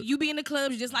Good. You be in the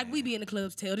clubs just like we be in the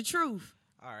clubs. Tell the truth.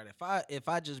 All right, if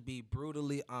I just be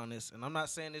brutally honest, and I'm not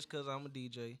saying this because I'm a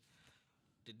DJ,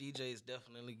 the DJs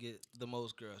definitely get the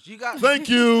most girls. You got. Thank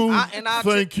you.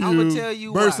 Thank you. I'm gonna tell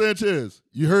you Bird why. Sanchez,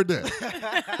 you heard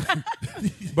that?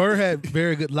 Bird had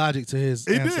very good logic to his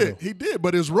answer. He did,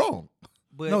 but it's wrong.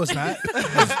 But No, it's not.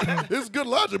 It's good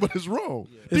logic, but it's wrong.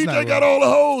 It's not DJ got wrong. all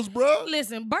the hoes, bro.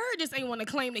 Listen, Bird just ain't want to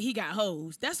claim that he got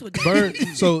hoes. That's what Bird.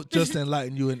 So just to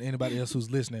enlighten you and anybody else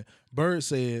who's listening, Bird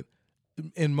said,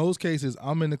 in most cases,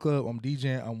 I'm in the club, I'm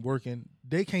DJing, I'm working.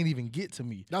 They can't even get to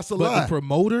me. That's a but lie. The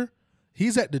promoter,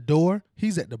 he's at the door,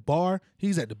 he's at the bar,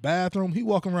 he's at the bathroom, he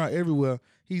walking around everywhere.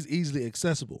 He's easily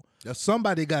accessible.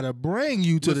 Somebody got to bring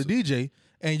you to the DJ,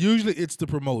 and usually it's the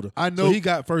promoter. I know so he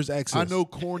got first access. I know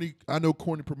corny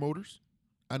promoters.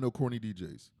 I know corny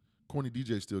DJs. Corny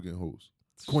DJs still getting hoes.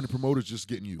 Corny promoters just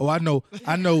getting you. Oh, I know.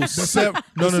 No.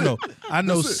 I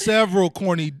know several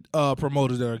corny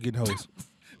promoters that are getting hoes.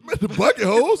 Man, the bucket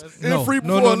hoes and free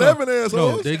before 11 ass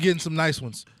No, hoes. they're getting some nice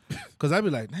ones. Cause I'd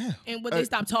be like, damn. And would they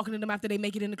stop talking to them after they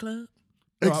make it in the club?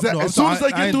 Exactly. No, as soon as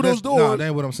they get through those doors, nah, that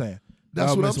ain't what I'm saying.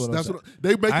 that's what I'm saying.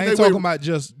 They making I their ain't way. talking about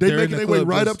just They they're in making the their way club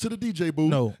right just- up to the DJ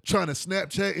booth. No. Trying to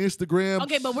Snapchat, Instagram.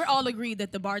 Okay, but we're all agreed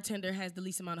that the bartender has the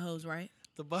least amount of hoes, right?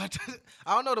 the bartender.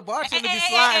 I don't know. The bartender be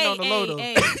sliding on the low though.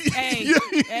 Hey,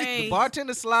 The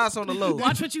bartender slides on the low.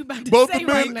 watch what you about to both say the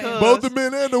men, right now. both the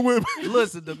men and the women.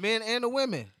 Listen, the men and the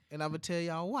women, and I'm gonna tell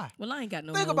y'all why. Well, I ain't got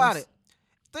no Think hoes. about it.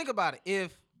 Think about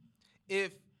it.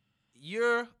 If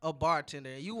you're a bartender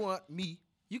and you want me,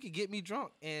 you can get me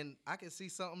drunk, and I can see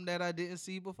something that I didn't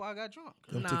see before I got drunk.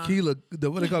 Them Nah. tequila,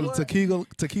 what they call it,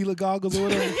 tequila goggles or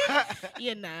whatever.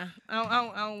 Yeah, nah. I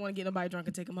don't want to get nobody drunk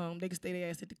and take them home. They can stay their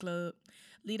ass at the club.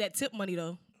 Leave that tip money,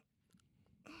 though.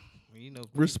 You know,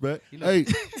 Respect. You know- Hey,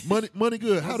 money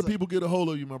good. How do What's up? people get a hold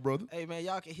of you, my brother? Hey man,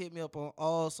 y'all can hit me up on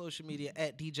all social media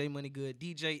at DJ Money Good,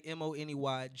 DJ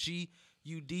MoneyGud.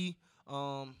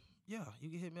 Yeah, you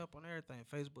can hit me up on everything: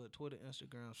 Facebook, Twitter,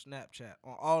 Instagram, Snapchat,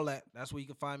 on all that. That's where you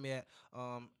can find me at.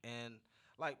 And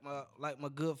like my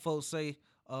good folks say,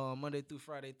 Monday through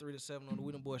Friday, 3 to 7 on the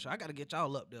We Them Boys Show. I gotta get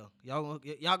y'all up there.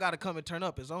 Y'all gotta come and turn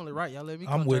up. It's only right. Y'all let me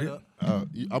come I'm with turn it. up.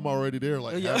 I'm already there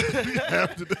like Yeah.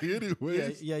 half the day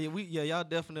anyway. Yeah, y'all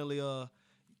definitely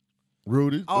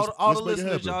Rudy, all let's the make it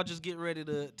listeners, happen. y'all just get ready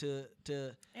to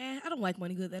I don't like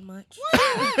Money Good that much.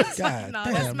 God No,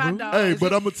 damn, that's my Rudy. dog. Hey,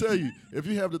 but I'm gonna tell you, if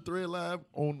you have the thread live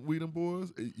on We Them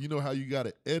Boys, you know how you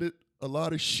gotta edit a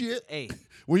lot of shit. hey.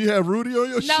 When you have Rudy on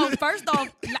your No, shit. first off,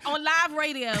 on live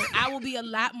radio, I will be a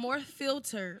lot more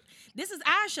filtered. This is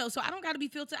our show, so I don't got to be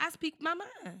filtered. I speak my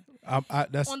mind.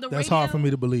 That's On the hard for radio? me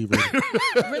to believe.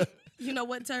 Really. You know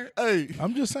what, Turk? Hey,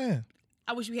 I'm just saying.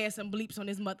 I wish we had some bleeps on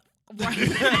this mother. Right.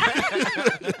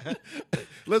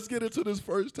 let's get into this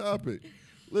first topic.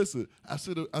 Listen, I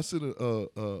sent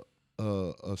a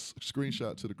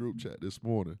screenshot to the group chat this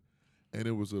morning, and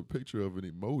it was a picture of an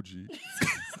emoji.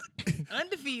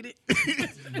 Undefeated.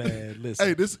 Man, listen.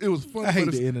 Hey, it was funny. I hate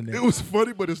but the internet. It was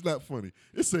funny, but it's not funny.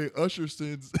 It said Usher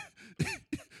sends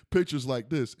pictures like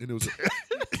this, and it was.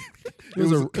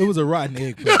 It was a rotten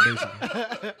egg presentation.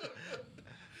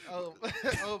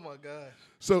 Oh my God.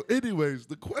 So, anyways,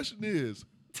 the question is,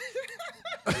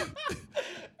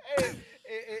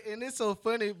 And it's so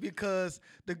funny because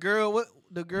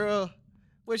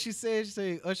what she said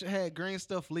Usher had green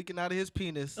stuff leaking out of his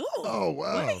penis. Ooh. oh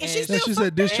wow, Wait, and she Yeah, still she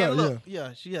said discharge. And Yeah. look,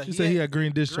 yeah. She said he had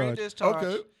green discharge.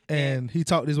 okay. And he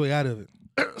talked his way out of it.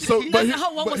 So, but, he-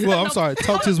 What but was he- Well, I'm sorry.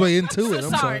 Talked his way into it. I'm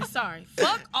sorry. sorry.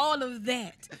 Fuck all of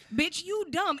that. Bitch, you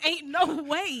dumb. Ain't no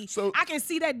way So- I can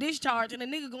see that discharge and a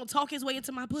nigga gonna talk his way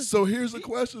into my pussy. so here's the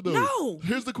question, though. No.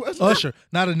 Here's the question. Usher,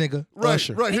 not a nigga. Right,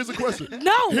 Usher. right. Here's the question.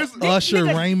 No. Here's- Usher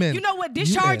Nigga, Raymond. You know what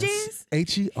discharge is?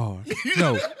 H-E-R.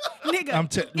 No. Nigga. I'm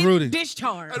it's Rudy.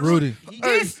 Discharge. Rudy.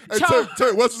 Hey, Discharge.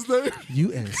 Terry, what's his name?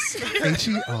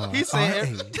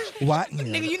 U-S-H-E-R-R-A-Y-N.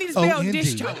 Nigga, you need to spell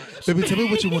discharge. Baby, tell me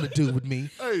what you want to do with me.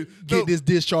 Hey, Get no. this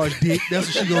discharge dick. That's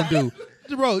what she gonna do.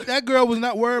 Bro, that girl was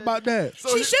not worried about that.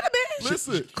 So She should have been.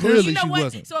 Listen, Clearly You know she what?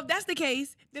 wasn't. So if that's the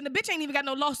case, then the bitch ain't even got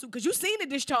no lawsuit because you seen the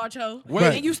discharge, hoe.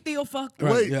 Wait. And you still fucked.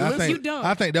 Right, Wait, yeah, listen. You dumb.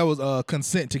 I think that was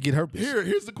consent to get herpes.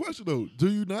 here's the question though. Do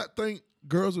you not think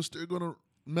girls are still gonna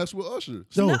mess with Usher?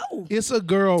 No, No. it's a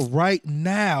girl right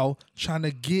now trying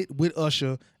to get with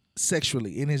Usher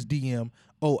sexually in his DM.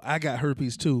 Oh, I got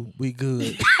herpes too. We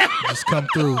good. Just come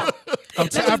through. I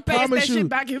just pass promise that you. shit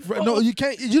back and forth. No, you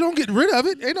can't. You don't get rid of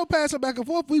it. Ain't no passing back and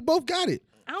forth. We both got it.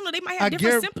 I don't know. They might have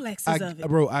different simplexes of it.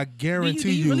 Bro, I Do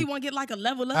guarantee you you. really want to get like a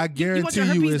level up? I You want guarantee your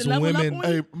you herpes it's to level up women-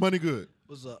 on you? Hey, Money Good.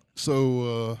 What's up?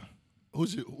 So,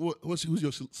 who's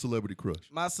your celebrity crush?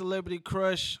 My celebrity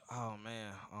crush. Oh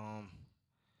man.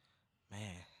 Man.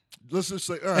 Let's just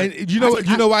say, all right. And you know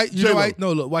why? J-Lo.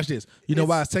 No, look, watch this. You know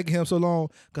why it's taking him so long?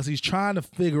 Because he's trying to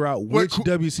figure out which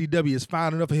WCW is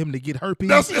fine enough for him to get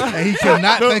herpes, and he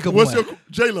cannot think of what's one. Your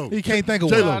J-Lo? He can't think of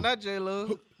J-Lo. one. No, not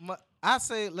J-Lo. I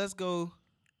say let's go,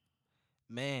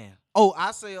 man. Oh,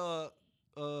 I say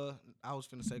I was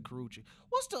finna say Karuchi.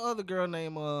 What's the other girl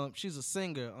name? She's a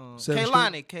singer.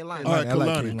 Kaylani. All right, I like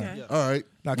Kalani. Kaylani. Okay. All right.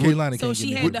 Now, Kaylani So can't she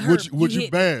get had me. the herp. Would you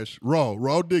hit- bash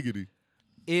raw diggity?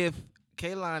 If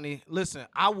Kaylani, listen,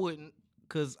 I wouldn't,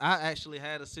 cause I actually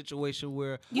had a situation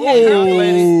where You had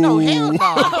herpes? no, hell no,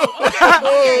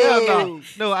 hell no,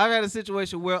 no. I had a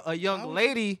situation where a young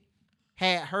lady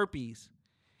had herpes,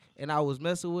 and I was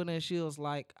messing with her,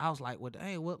 and I was like, "Well,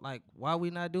 hey, what? Like, why we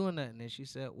not doing that?" And then she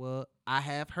said, "Well, I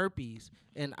have herpes,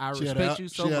 and I respect you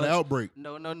so much." She had an outbreak.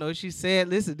 No. She said,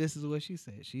 "Listen, this is what she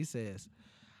said. She says,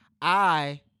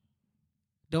 I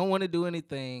don't want to do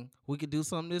anything. We could do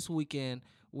something this weekend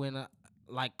when,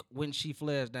 when she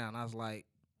flares down." I was like,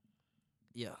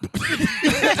 "Yeah,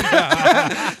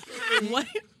 What?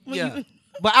 When yeah." you-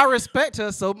 But I respect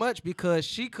her so much because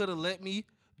she could have let me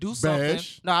do something.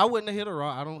 Bash. No, I wouldn't have hit her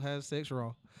raw. I don't have sex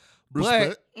raw.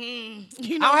 Respect. But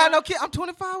you I know don't have what? no kids. I'm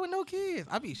 25 with no kids.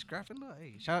 I be scrapping up.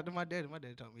 Hey, shout out to my daddy. My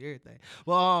daddy taught me everything.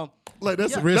 Well, Like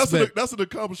that's Respect. that's an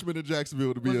accomplishment in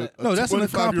Jacksonville to be a No, that's an 25-year-old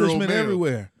accomplishment man.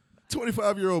 everywhere.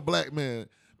 25-year-old black man.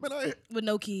 Man, With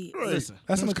no kids. right. listen.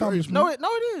 That's an crazy. accomplishment. No,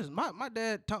 it is. My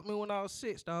dad taught me when I was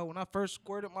 6, dog. When I first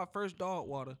squirted my first dog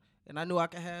water, and I knew I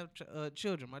could have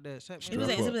children. My dad sat It me.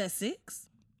 was Strap at, up. 6?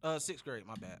 6th grade.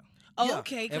 My bad. Oh, Yeah.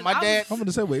 okay. 'cause And my I dad. I'm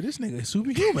gonna say, wait, this nigga is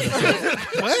superhuman.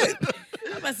 What?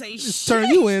 I'm about to say, Just shit. turn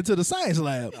you into the science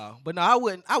lab. But no,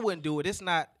 I wouldn't do it. It's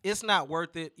not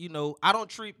worth it. You know, I don't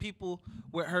treat people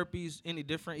with herpes any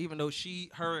different, even though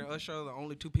her and Usher are the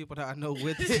only 2 people that I know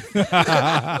with it.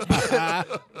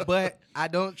 But I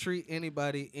don't treat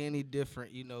anybody any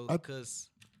different, you know, because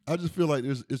I just feel like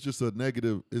it's just a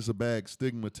negative. It's a bad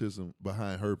stigmatism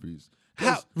behind herpes.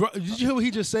 Did you hear what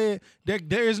he just said?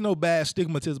 There is no bad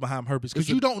stigmatism behind herpes because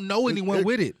you don't know anyone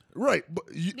with it. Right, but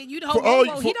You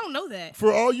don't he don't know that.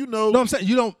 For all you know, No, I'm saying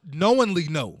you don't knowingly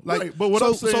know. Like, Right, but what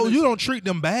I'm saying so is- you don't treat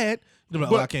them bad. You're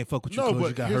like, But- I can't fuck with you no, because but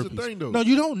you got here's herpes. the thing, though. No,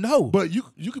 you don't know. but you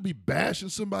could be bashing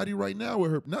somebody right now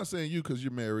with herpes. Not saying you because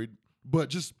you're married, but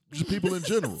just people in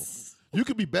general. You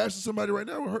could be bashing somebody right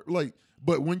now with herpes.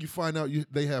 But when you find out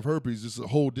they have herpes, it's a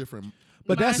whole different.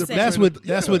 But that's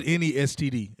Mindset. with any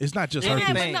STD. It's not just Yeah,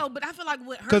 herpes. man. But I feel like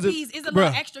with 'Cause herpes it- is a little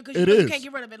bruh, extra because it you is. can't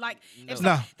get rid of it. Like, if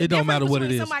Nah, the it don't difference matter what it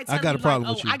between is. somebody I telling got a you, problem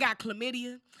like, with oh, you. I got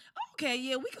chlamydia. Okay,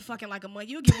 yeah, we can fucking like a month.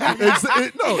 You'll get rid of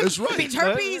it. No, it's right. Bitch,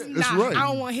 herpes? It's Nah, right. I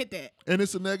don't want to hit that. And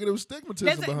it's a negative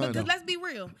stigmatism behind Because it. let's be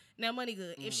real. Now, Money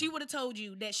Good. If she would have told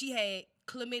you that she had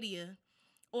chlamydia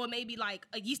or maybe like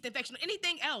a yeast infection or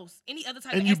anything else, any other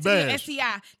type And of you STD or bash.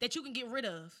 STI that you can get rid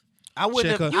of. I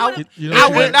wouldn't Check have. her. I, You- you know I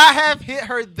what would you not have hit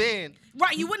her then.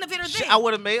 Right, you wouldn't have hit her then. I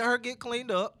would have made her get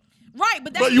cleaned up. Right,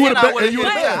 but that's But you would've I bet- would've and you hit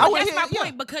would've her. bet. I But would've that's my hit- yeah.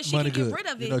 point because she Money can get good. rid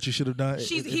of it. You know what you should have done?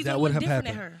 He's If that gonna would look have different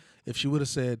happened. at her. If she would have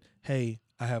said, "Hey,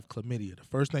 I have chlamydia," the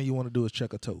first thing you want to do is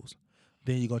check her toes.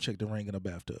 Then you're gonna check the ring in the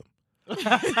bathtub.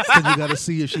 Because you got to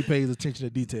see if she pays attention to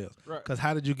details. Right. Because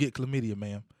how did you get chlamydia,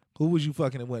 ma'am? Who was you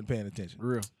fucking that wasn't paying attention?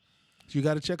 Real. So you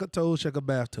got to check her toes, check her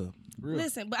bathtub.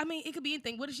 Listen, but I mean, it could be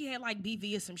anything. What if she had like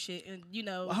BV or some shit, and you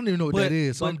know, I don't even know what But- that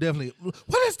is. So I'm definitely.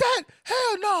 What is that?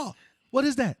 Hell no. What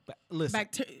is that? Listen.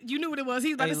 you knew what it was. He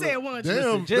was about Hey, to say it look. once.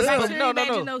 Damn, Just damn. no.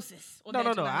 Vaginosis. Or No.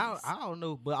 vaginitis. I don't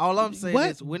know. But all I'm saying What?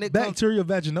 is when it comes Bacterial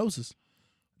vaginosis.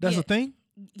 That's Yeah. a thing?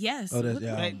 Yes. Oh, that's What-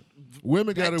 yeah. Hey,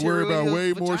 Women got to worry about Bacteria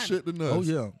way more vagina. shit than us. Oh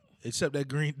yeah. Except that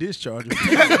green discharge.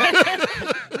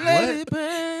 let it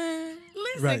burn.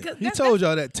 Listen, Right. 'cause He that's- told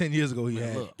y'all that 10 years ago he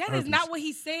had. look, that herpes. is not what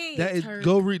he said. That is, Herb.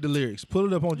 go read the lyrics. Pull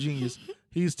it up on Genius.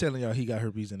 He's telling y'all he got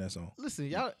herpes in that song. Listen,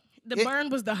 y'all. The it- burn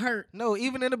was the hurt. No,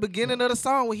 even in the beginning of the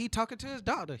song when he talking to his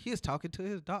doctor, he is talking to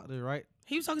his doctor, right?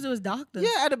 He was talking to his doctor. Yeah,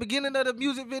 at the beginning of the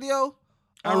music video.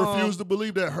 I refuse to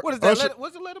believe that. What is that? Usher-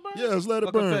 Was it Let It Burn? Yeah, it was Let It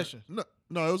Or Burn. Confession?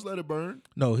 No, it was Let It Burn.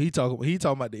 No, he talking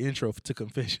about the intro to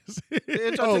Confessions. The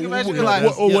intro Oh, to Confession, what,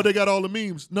 like, what they got all the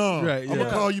memes? No, Right, I'm yeah. gonna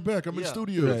call you back. I'm in the Yeah.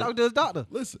 studio. Right. talking to his doctor.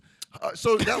 Listen,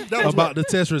 so that was about the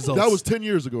test results. that was 10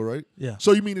 years ago, right? Yeah.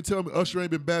 So you mean to tell me Usher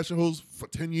ain't been bashing hoes for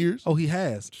 10 years? Oh, he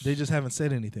has. They just haven't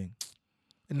said anything.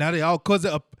 And now they all, because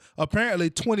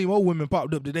apparently 20 more women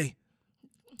popped up today.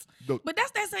 But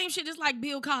that's that same shit just like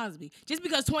Bill Cosby. Just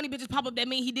because 20 bitches pop up, that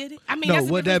mean he did it? I mean, No, that's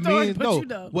a what that different story, means, but no, you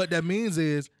know. what that means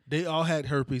is they all had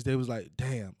herpes. They was like,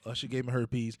 damn, Usher gave me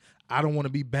herpes. I don't want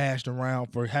to be bashed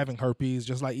around for having herpes,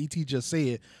 just like E.T. just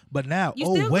said. But now, You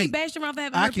still oh, be wait, bashed around for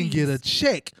having I herpes. can get a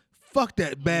check Fuck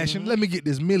that bashing. Let me get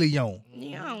this million.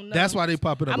 Yeah, I don't know. That's why they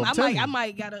popping up. I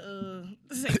might gotta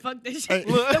say fuck this shit.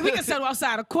 Then we can settle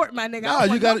outside of court, my nigga. No,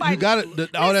 you got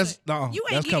it. All that's no. You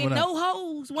ain't that's getting coming no out.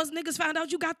 hoes once niggas found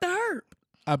out you got the herp.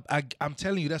 I'm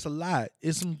telling you, that's a lie.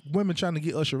 It's some women trying to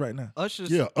get Usher right now. Usher's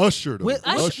Yeah, Usher though. With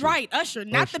Usher, right? Usher,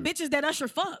 not Usher. the bitches that Usher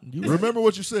fuck. Remember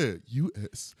what you said?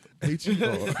 U.S.H.E.R.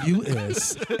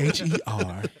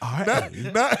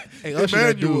 USHERRA. Not Hey, Usher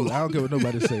that Emmanuel. dude. I don't care what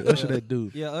nobody say. Usher that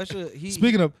dude. Yeah, Usher. He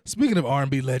Speaking of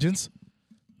R&B legends,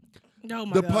 Oh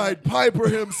my The god. Pied Piper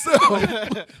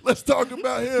himself. Let's talk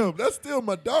about him. That's still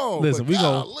my dog. listen, but we go.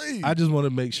 golly. I just want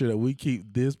to make sure that we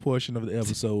keep this portion of the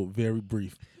episode very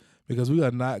brief because we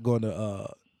are not going to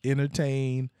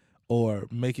entertain or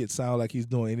make it sound like he's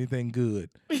doing anything good.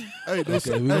 Hey, Okay,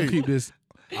 listen, we're going hey, to keep this.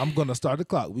 I'm going to start the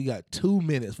clock. We got 2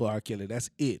 minutes for R.Kelly. That's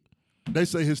it. they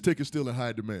say his ticket's still in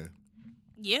high demand.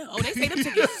 Yeah. Oh, they say them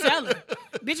tickets selling.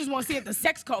 Bitches want to see if the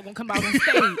sex cult gonna come out on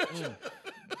stage.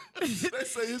 They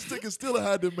say his ticket's still in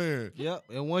high demand. Yep.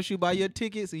 And once you buy your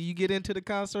tickets and you get into the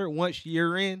concert, once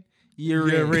you're in, you're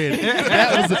Yeah, in. ready.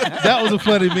 that was a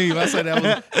funny meme. I said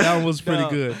that one was pretty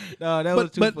good. No, that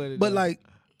was too funny. But though. like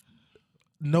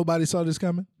nobody saw this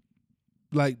coming.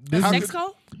 Like this How is- Sex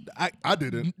cult? I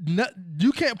didn't.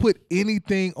 you can't put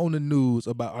anything on the news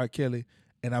about R. Kelly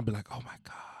and I'll be like, oh my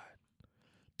God.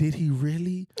 Did he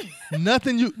really?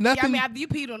 Nothing. Yeah, I Nothing. mean, after you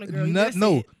peed on a girl, you no, better say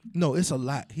no, it. it's a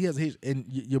lot. He has and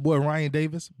your boy Ryan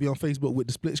Davis be on Facebook with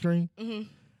the split screen.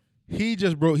 Mm-hmm.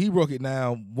 He broke it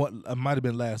down. What might have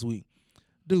been last week,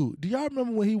 dude. Do y'all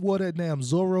remember when he wore that damn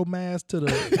Zorro mask to the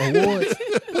awards?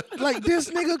 Like this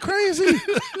nigga crazy.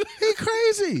 He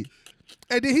crazy.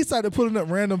 And then he started putting up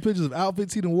random pictures of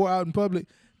outfits he done wore out in public.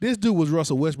 This dude was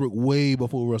Russell Westbrook way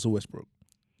before Russell Westbrook.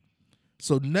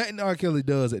 So nothing R. Kelly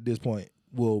does at this point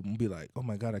will be like, oh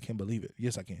my God, I can't believe it.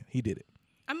 Yes, I can. He did it.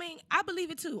 I mean, I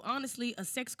believe it too. Honestly, a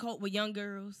sex cult with young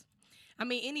girls. I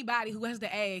mean, anybody who has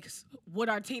to ask, what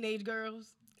are teenage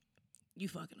girls? You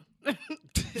fucking them.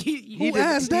 Who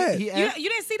asked that? He You asked,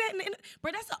 didn't see that?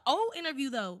 Bro, that's an old interview,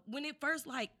 though. When it first,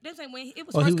 like, that's like when it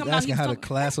was Oh, he first was coming out. asking how to talking,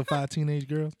 classify teenage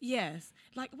girls? Yes.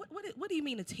 Like, what do you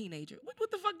mean a teenager?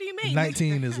 What the fuck do you mean?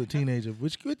 19 is a teenager,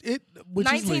 which 19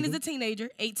 is legal. is a teenager.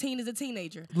 18 is a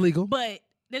teenager. Legal. But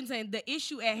I'm saying the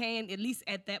issue at hand, at least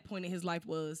at that point in his life,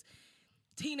 was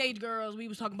teenage girls. We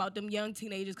was talking about them young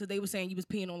teenagers because they were saying you was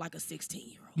peeing on like a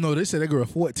 16-year-old. No, they said that girl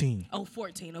 14. Oh,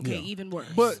 14. Okay, Yeah. even worse.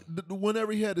 But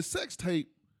whenever he had the sex tape,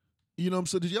 you know what I'm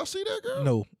saying? Did y'all see that girl?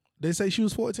 No, they say she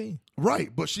was 14. Right,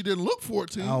 but she didn't look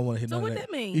 14. I don't want to hear So none what of that.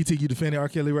 that mean? E.T., you defending R.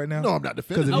 Kelly right now? No, I'm not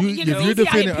Because defending. if, him. you, you know, if you're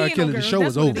see, I ain't defending R. peeing Kelly, on the girls. show That's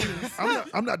is what over. it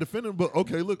is. I'm not defending him, but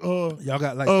okay, look. Y'all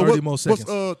got like 30 more seconds.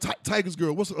 What's Tiger's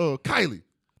girl? What's Kylie?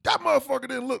 That motherfucker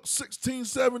didn't look 16,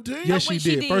 17. Yes, wait,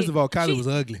 she did. First of all, Kylie She- was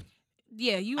ugly.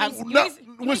 Yeah, you I- ain't, you no, ain't,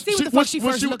 you ain't see what the fuck she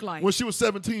first looked like. When she was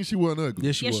 17, she wasn't ugly.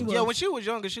 Yes, she Yes, was. she was. yeah, when she was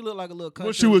younger, she looked like a little country.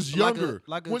 When she was like younger.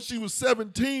 like a, when she was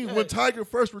 17, when Tiger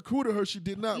first recruited her, she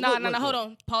did not No, look like hold that.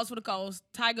 on. Pause for the calls.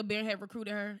 Tiger Bear had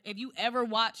recruited her. If you ever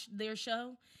watched their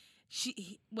show,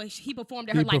 he performed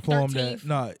at her He like performed 13th, at,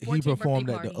 nah, he 14th performed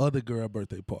birthday at the party. other girl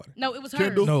birthday party. No, it was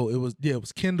Kendall? hers. No, it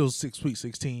was Kendall's Sweet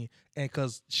 16, and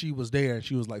because she was there and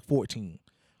she was like 14.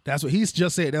 That's what he's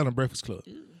just said down in Breakfast Club.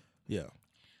 Yeah.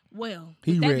 Well,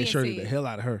 He with that red being shirted the said- hell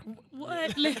out of her.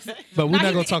 What? Listen. But we're Now, not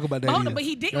he gonna did- talk about that Hold on, either. but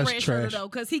he didn't That's red shirt her trash. though,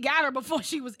 because he got her before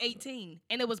she was 18,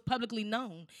 and it was publicly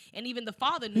known, and even the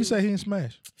father knew. He said he didn't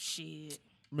smash. Shit.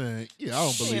 Man, yeah, I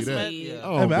don't believe that. man. Yeah. I Hey,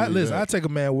 don't man, believe listen, that. I take a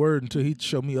man word until he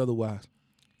show me otherwise.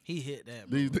 he hit that.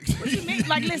 Bro. These- Man,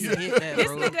 like, listen, hit that, this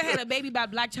bro. nigga had a baby by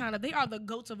Black China. They are the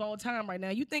goats of all time right now.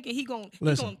 You thinking he gonna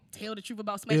Listen, tell the truth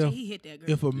about smashing? if- He hit that girl.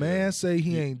 If a man say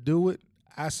he ain't do it,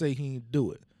 I say he ain't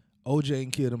do it. OJ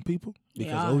ain't kill them people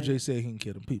because Yeah, OJ alright. said he ain't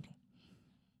kill them people.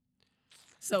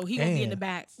 So he gonna be in the And-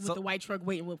 back with So- the white truck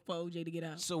waiting for OJ to get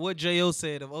out. So what J.O.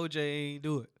 said if OJ ain't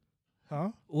do it? Huh?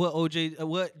 What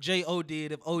J.O.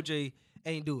 did if OJ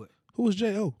ain't do it? Who was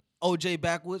J.O.? OJ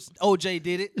backwards. OJ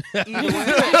did it.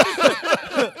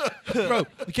 Either way. Bro,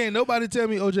 can't nobody tell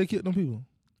me OJ killed them people.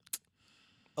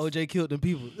 OJ killed them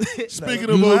people. Speaking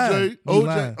You of lying. OJ, You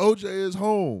lying. OJ is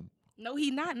home. No,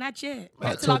 he not yet.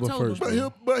 October Until October.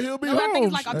 1st, But he'll be No, I home. think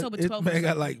it's like October It 12th. man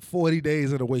got like 40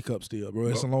 days in a wake up still, bro.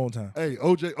 It's a long time. Hey,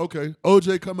 OJ, okay.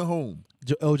 OJ coming home.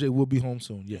 OJ will be home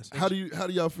soon, yes. How do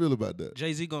y'all feel about that?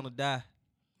 Jay-Z gonna die.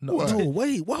 No, What? no,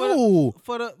 wait, whoa.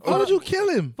 For the Why would you kill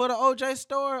him? for the OJ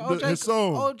story? OJ his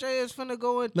song. OJ is finna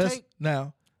go and Let's take.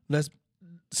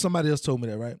 somebody else told me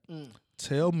that, right? Mm.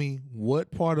 Tell me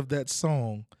what part of that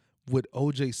song would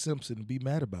OJ Simpson be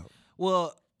mad about?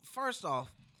 Well, first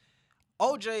off,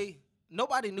 OJ.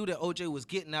 Nobody knew that OJ was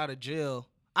getting out of jail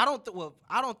I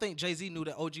don't think Jay-Z knew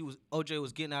that OJ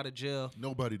was getting out of jail.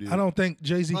 Nobody did. I don't think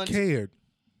Jay-Z cared.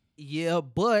 Yeah,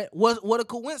 but what a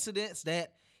coincidence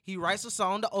that he writes a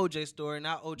song, the OJ story.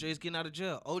 Now OJ's getting out of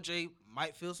jail. OJ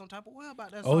might feel some type of way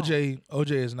about that song.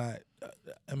 OJ is not.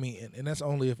 I mean, and that's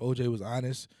only if OJ was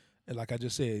honest. And like I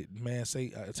just said, man,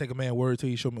 take a man word till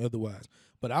you show me otherwise.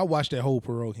 But I watched that whole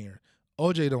parole hearing.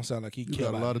 OJ don't sound like he You cared got a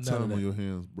about lot of none time that. on your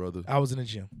hands, brother. I was in the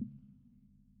gym.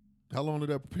 How long did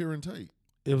that hearing take?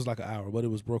 It was like an hour, but it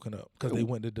was broken up because they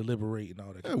went to deliberate and all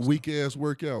that. That Kind of weak ass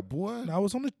workout, boy. stuff. And I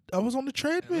was on the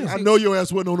treadmill. I know your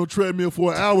ass wasn't on no treadmill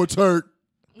for an hour, Turk.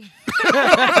 Hey,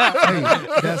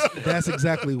 that's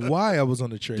exactly why I was on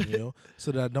the treadmill,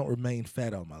 so that I don't remain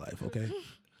fat all my life. Okay.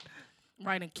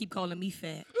 Right, and keep calling me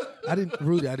fat. I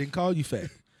didn't call you fat.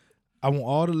 I want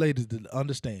all the ladies to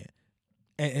understand,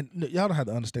 and y'all don't have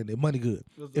to understand that. Money good.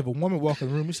 If a woman walk in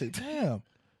the room, you say, "Damn,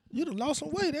 you done lost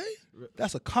some weight, eh?"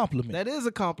 That's a compliment. That is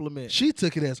a compliment. She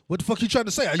took it as, "What the fuck you trying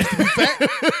to say? I used to be fat."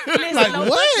 Listen, Like, no, what?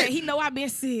 fuck that. He know I've been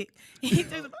sick. He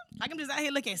just, like I'm just out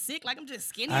here looking sick, like I'm just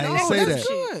skinny. I and ain't all say that that.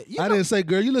 shit. Good. I didn't say,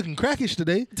 "Girl, you looking crackish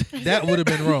today." That would have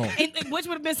been wrong. And which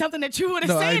would have been something that you would have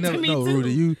No, I said ain't never. to me No, too.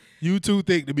 Rudy, you too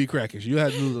thick to be crackish. You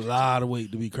had to lose a lot of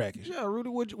weight to be crackish. Yeah, Rudy,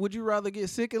 would you rather get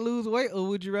sick and lose weight, or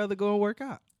would you rather go and work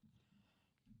out?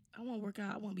 I want to work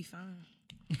out. I want to be fine.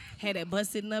 Had that butt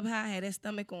sitting up high. Had that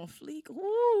stomach on fleek.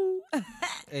 Ooh.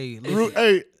 Hey, listen.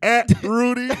 Hey, at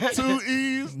Rudy, 2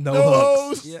 E's, No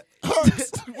O's, Yeah.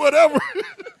 Harts, whatever.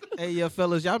 Hey, yeah,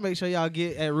 fellas, y'all make sure y'all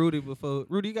get at Rudy before.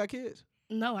 Rudy, you got kids?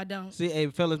 No, I don't. See, hey,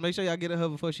 fellas, make sure y'all get at her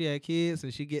before she had kids,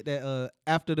 and she get that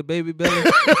after the baby belly.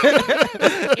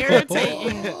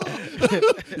 Irritating.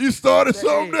 You started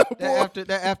something there, boy.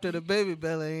 That after the baby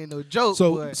belly ain't no joke,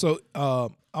 So, boy.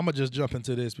 I'm gonna just jump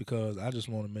into this because I just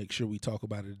want to make sure we talk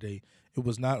about it today. It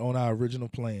was not on our original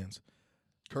plans.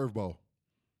 Curveball.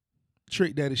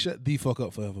 Trick Daddy, shut the fuck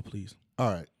up forever, please.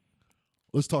 All right.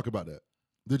 Let's talk about that.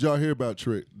 Did y'all hear about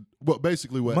Trick? Well,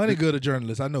 basically what? Money Good, a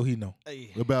journalist. I know he know.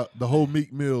 Hey, About the whole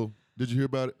Meek Mill. Did you hear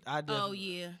about it? I definitely. Oh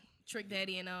yeah, Trick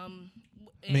Daddy and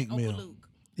Meek Uncle Mill. Luke.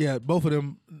 Yeah, both of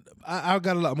them. I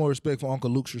got a lot more respect for Uncle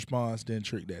Luke's response than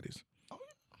Trick Daddy's.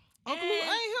 Uncle Luke,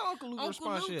 I ain't hear Uncle Luke Uncle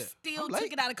response Luke yet. still I'm took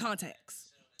late. it out of context.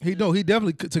 He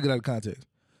definitely took it out of context.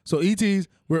 So ETs,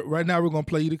 right now we're gonna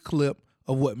play you the clip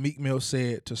of what Meek Mill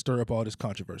said to stir up all this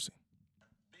controversy.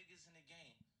 Biggest in the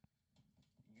game.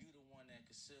 You the one that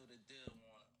could seal the deal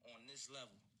on this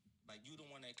level. Like you the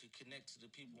one that could connect to the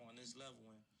people on this level,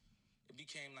 and it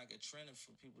became like a trend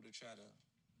for people to try to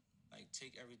like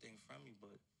take everything from you,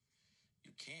 but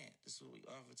you can't. This is what we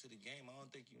offer to the game. I don't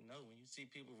think you know. When you see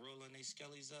people rolling their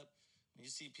skellies up, when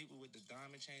you see people with the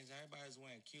diamond chains, everybody's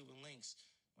wearing Cuban links.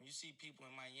 When you see people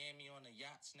in Miami on the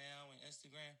yachts now and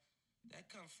Instagram, that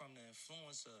comes from the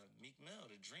influence of Meek Mill,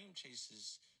 the dream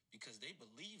chasers, because they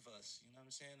believe us. You know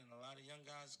what I'm saying? And a lot of young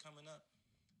guys coming up,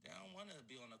 they don't want to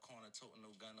be on the corner toting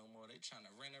no gun no more. They trying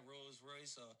to rent a Rolls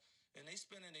Royce, and they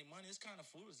spending their money. It's kind of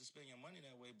foolish to spend your money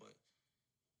that way, but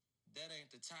that ain't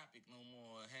the topic no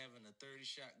more. Having a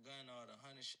 30-shot gun or the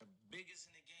 100-shot, biggest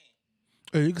in the game.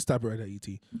 Hey, you can stop it right there, ET.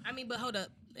 I mean, but hold up,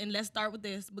 and let's start with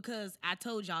this because I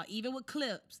told y'all, even with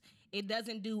clips, it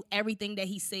doesn't do everything that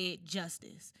he said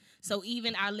justice. So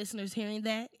even our listeners hearing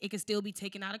that, it can still be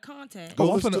taken out of context. Oh,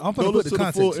 I'm listen finna go put listen the to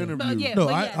context in. full But interview. yeah, No,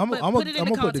 but I- yeah, I'm but a- put it in I'm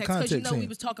the gonna put the context because you context know in. we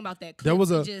was talking about that. There was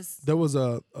Clips, a it just, there was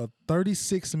a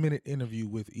 36-minute interview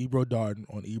with Ebro Darden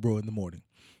on Ebro in the Morning,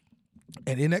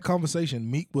 and in that conversation,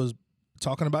 Meek was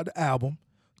talking about the album,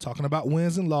 talking about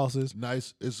wins and losses.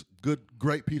 Nice. It's good,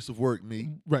 great piece of work, Meek.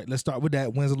 Right, let's start with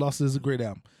that. Wins and Losses is a great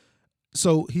album.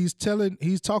 So he's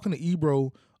talking to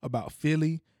Ebro about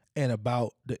Philly and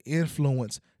about the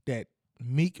influence that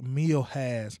Meek Mill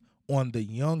has on the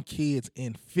young kids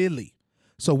in Philly.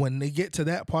 So when they get to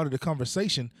that part of the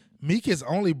conversation, Meek is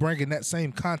only bringing that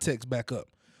same context back up.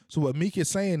 So what Meek is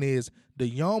saying is the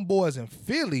young boys in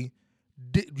Philly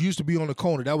used to be on the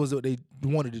corner. That was what they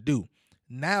wanted to do.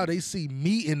 Now they see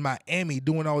me in Miami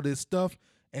doing all this stuff,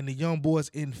 and the young boys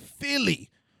in Philly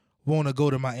want to go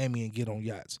to Miami and get on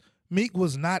yachts. Meek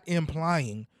was not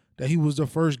implying that he was the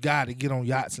first guy to get on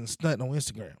yachts and stunt on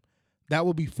Instagram. That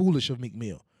would be foolish of Meek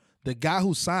Mill. The guy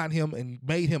who signed him and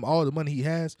made him all the money he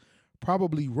has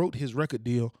probably wrote his record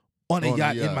deal on a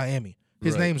yacht in Miami.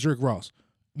 His Right. name's Rick Ross.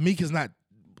 Meek is not,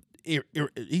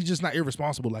 he's just not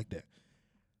irresponsible like that.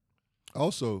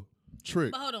 Also,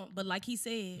 Trick. but hold on. But like he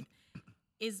said,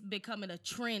 it's becoming a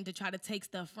trend to try to take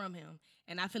stuff from him.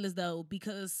 And I feel as though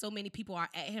because so many people are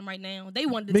at him right now, they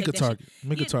wanted to Make take a that target. shit.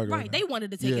 Make a Yeah, target right. right They now.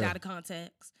 wanted to take it Yeah. out of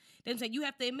context. Then say you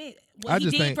have to admit I what he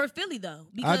just did think- for Philly though.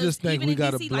 I Because just think even we in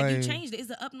gotta DC, like you blame- changed it. It's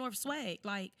an up north swag.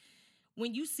 Like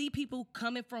when you see people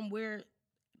coming from where,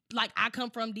 like I come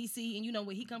from DC and you know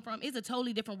where he come from, it's a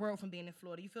totally different world from being in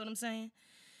Florida. You feel what I'm saying?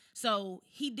 So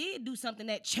he did do something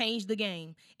that changed the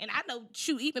game. And I know,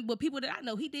 even with people that I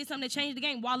know, he did something that changed the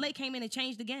game. Wale came in and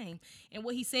changed the game. And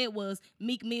what he said was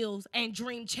Meek Mills and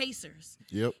Dream Chasers.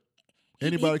 Yep.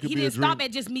 Anybody could be a dream. He didn't stop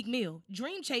at just Meek Mill.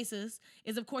 Dream Chasers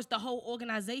is, of course, the whole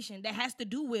organization that has to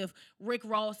do with Rick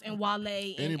Ross and Wale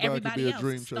and Anybody everybody could be a else.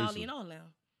 dream Stolly chaser. and all them.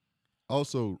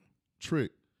 Also,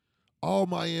 Trick, all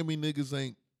Miami niggas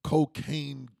ain't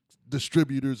cocaine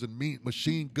distributors and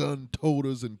machine gun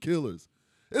toters and killers.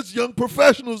 It's young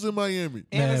professionals in Miami.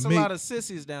 And Man, it's a Meek- lot of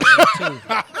sissies down there too.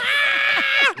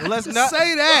 Let's not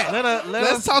say that.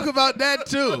 Let's talk about that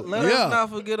too. Let us not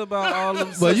forget about all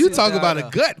them. But you sissies talk down about there. a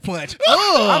gut punch.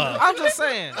 Oh, I'm just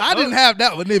saying. I didn't have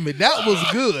that one in me. That was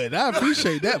good. I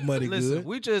appreciate that, Money Listen, Good.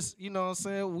 we just, you know what I'm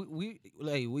saying?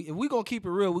 If we gonna keep it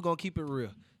real, we're gonna keep it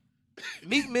real.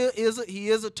 Meek Mill is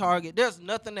a target. There's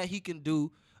nothing that he can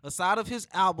do aside of his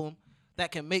album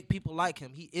that can make people like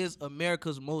him. He is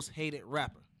America's most hated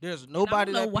rapper. There's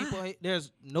nobody that people hate.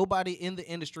 There's nobody in the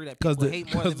industry that people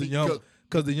hate more than Meek.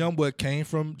 Because the young boy came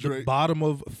from the Drake. bottom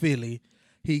of Philly.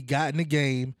 He got in the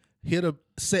game, hit a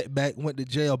setback, went to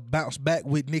jail, bounced back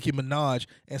with Nicki Minaj,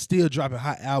 and still dropping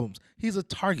hot albums. He's a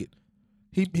target.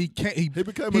 He became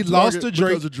a lost target to Drake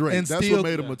because of Drake. and That's still, what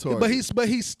made him a target. But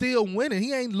he's still winning.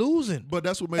 He ain't losing. But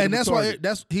that's what made him a that's target.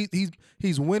 why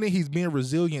he's winning. He's being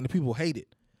resilient, and people hate it.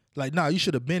 Like, nah, you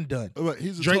should have been done. But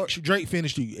he's a Drake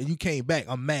finished you, and you came back.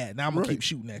 I'm mad. Now I'm gonna keep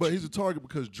shooting at But you. he's a target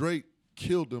because Drake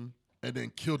killed him and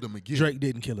then killed him again. Drake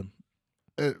didn't kill him.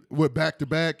 We're back to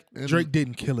back. and- Drake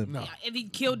didn't kill him. No. If he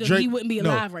killed him, he wouldn't be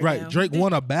alive right now. Drake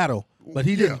won a battle, but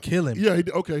he didn't kill him. Yeah,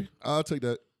 okay. I'll take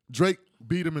that. Drake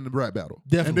beat him in the rap battle.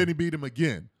 Definitely. And then he beat him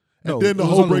again. No, and then the it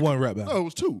was whole only one rap battle. No, it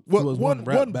was two. It was one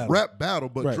rap battle.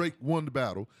 But Right. Drake won the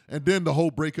battle. And then the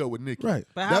whole breakup with Nicki. Right.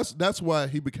 But That's why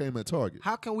he became a target.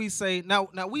 How can we say now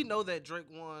we know that Drake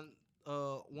won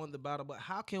the battle, but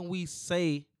how can we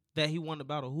say that he won the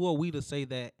battle? Who are we to say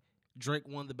that Drake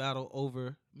won the battle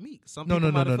over Meek? Some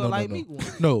people might have felt like Meek won.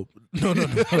 No.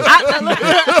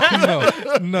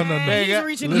 Man, he's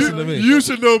reaching Listen to me. You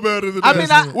should know better than I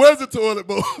that. mean, Where's the toilet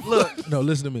bowl? Look, No,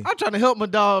 listen to me. I'm trying to help my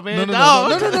dog, man.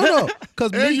 No.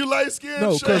 Because And you light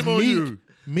skinned? Shame on you.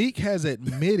 Meek has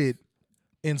admitted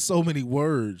in so many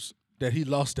words that he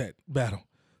lost that battle.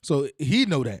 So he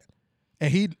know that.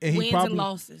 And he wins probably and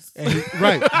losses. And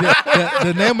right.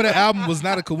 The name of the album was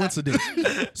not a coincidence.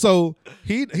 So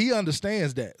he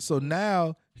understands that. So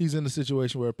now he's in a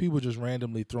situation where people just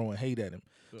randomly throwing hate at him.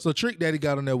 So Trick Daddy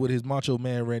got on there with his macho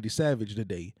man Randy Savage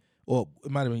today, or it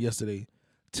might have been yesterday,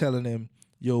 telling him,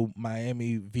 yo,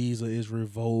 Miami visa is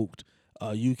revoked.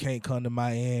 You can't come to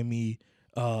Miami.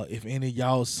 If any of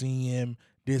y'all see him,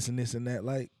 this and this and that.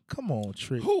 Like, come on,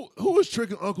 Trick. Who is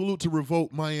tricking Uncle Luke to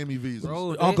revoke Miami visas?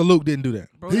 Bro, Uncle Luke didn't do that.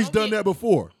 He's done that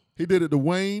before. He did it to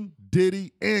Wayne,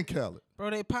 Diddy, and Khaled. Bro,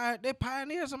 they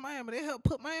pioneers in Miami. They helped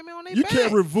put Miami on their You back.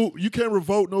 can't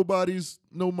revoke nobody's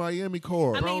Miami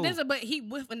card. I mean, but he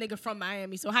with a nigga from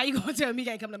Miami, so how you gonna tell me he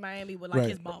can't come to Miami with like Right.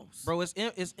 his boss? Bro, it's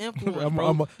influence,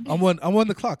 bro. I'm on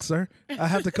the clock, sir. I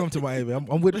have to come to Miami.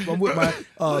 I'm with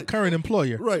my current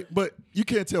employer. Right, but you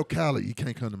can't tell Khaled you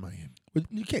can't come to Miami. But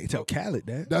you can't tell Khaled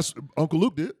that. That's Uncle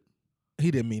Luke did. He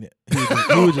didn't mean it. He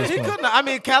was just He playing. couldn't. I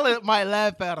mean, Khaled might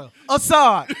laugh at him.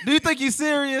 Assad, do you think he's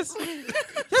serious?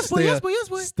 Yes, boy. Yes,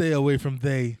 boy. Stay away from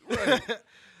they.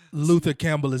 Luther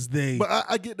Campbell is they. But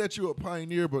I get that you're a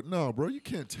pioneer, but no, bro, you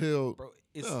can't tell. Bro,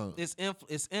 No. it's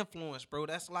influence, bro.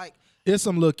 That's like There's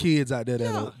some little kids out there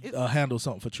Yeah, that'll handle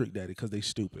something for Trick Daddy because they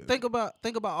stupid. think about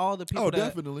all the people Oh, that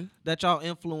definitely. that y'all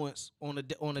influence on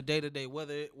a day to day,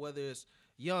 whether it's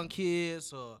young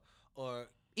kids or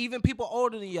even people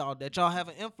older than y'all that y'all have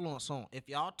an influence on. If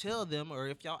y'all tell them or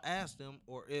if y'all ask them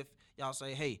or if y'all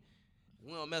say, hey,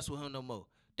 we don't mess with him no more,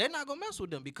 they're not gonna mess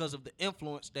with them because of the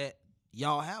influence that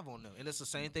y'all have on them. And it's the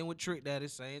same thing with Trick Daddy,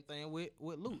 same thing with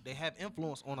Luke. They have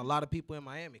influence on a lot of people in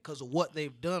Miami because of what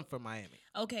they've done for Miami.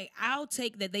 Okay, I'll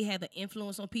take that they have an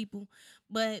influence on people,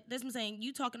 but that's what I'm saying.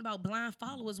 You talking about blind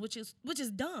followers, which is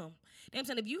dumb. I'm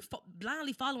saying if you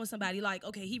blindly following somebody, like,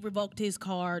 okay, he revoked his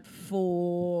card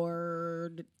for,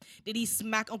 did he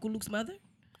smack Uncle Luke's mother?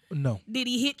 No. Did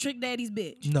he hit Trick Daddy's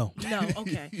bitch? No. No.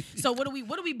 Okay. So what are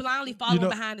we blindly following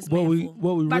behind this what man we- for?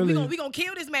 what we like really- we gonna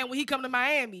kill this man when he come to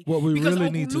Miami? What we because really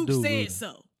Uncle need to Luke do, said really.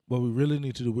 so. What we really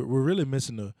need to do, we're really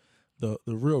missing the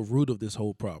real root of this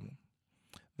whole problem.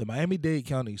 The Miami-Dade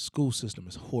County school system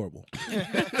is horrible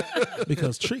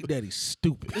because Trick Daddy's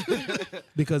stupid.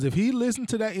 Because if he listened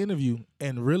to that interview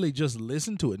and really just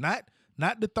listened to it, not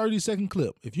not the 30-second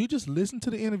clip. If you just listen to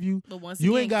the interview, But once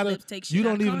you again, ain't gotta. clips take shit You out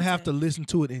don't of even have to context. listen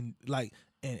to it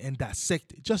and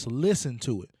dissect it. Just listen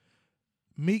to it.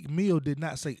 Meek Mill did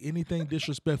not say anything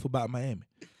disrespectful about Miami.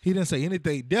 He didn't say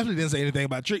anything. Definitely didn't say anything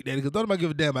about Trick Daddy because nobody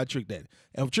give a damn about Trick Daddy.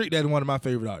 And Trick Daddy is one of my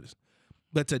favorite artists.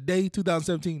 But today,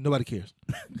 2017, nobody cares.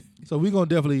 So we're gonna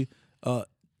definitely.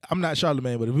 I'm not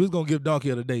Charlamagne, but if we was gonna give Donkey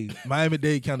of the Day,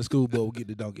 Miami-Dade County School Board will get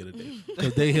the Donkey of the Day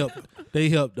because they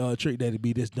helped Trick Daddy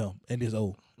be this dumb and this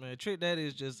old. Man, Trick Daddy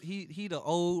is just he the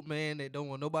old man that don't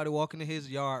want nobody walking in his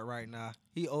yard right now.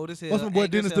 He old as hell. What's my boy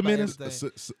ain't gonna Dennis say the about Menace?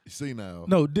 everything. See now.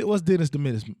 No, what's Dennis the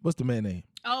Menace? What's the man name?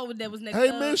 Oh, that was next. Hey,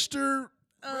 Mr.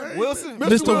 Wilson?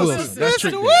 Mr. Wilson. That's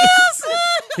Trick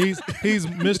Daddy. He's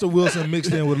Mr. Wilson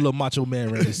mixed in with a little Macho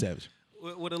Man Randy Savage.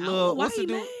 With a know little why what's the he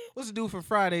dude? mad. What's the dude from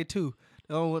Friday too?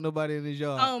 I don't want nobody in his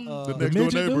yard. The next door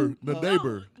midget neighbor. dude? The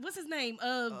neighbor. What's his name?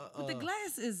 With the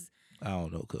glasses. I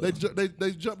don't know. Cause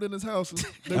They jumped in his house.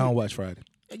 And I don't watch Friday.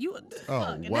 You. Oh,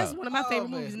 And wow. that's one of my favorite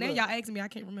man, movies. Now look. y'all asking me, I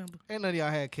can't remember. Ain't none of y'all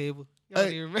had cable. Y'all Hey,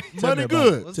 don't even remember. Tell me Money about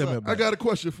Good. it. Tell me up? about I it. got a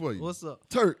question for you. What's up?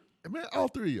 Turk, man, all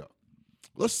three of y'all.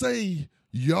 Let's say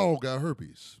y'all got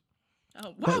herpes.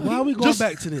 Oh, Why are we going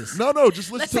back to this? No,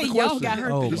 just listen Let's to say the y'all question. got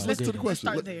herpes. Oh, Just my listen to the goodness. question.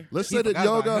 Start there. Let's He say that forgot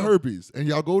y'all about got him. herpes and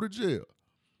y'all go to jail,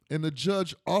 and the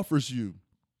judge offers you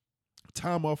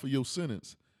time off of your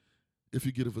sentence if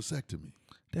you get a vasectomy.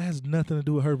 That has nothing to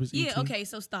do with herpes. Yeah, ET. okay,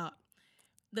 so stop.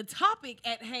 The topic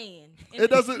at hand. It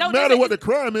doesn't No, matter what the it's-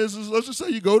 crime is. Let's just say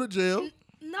you go to jail.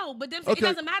 No, but then Okay. it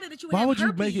doesn't matter that you Why have would you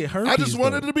herpes. make it herpes? I just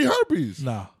wanted it to be herpes.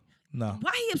 No.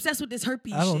 Why he obsessed with this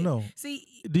herpes I don't shit? know. See,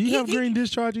 Do you he- have he- green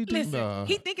discharge, ET? Listen, Nah.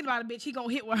 he thinking about a bitch. He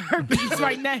gonna hit with herpes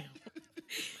right now.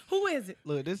 Who is it?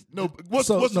 Look, this No, what's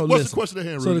listen. the question at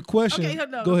hand, So the Rudy? question. Okay, no,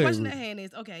 go the ahead. question Rudy. at hand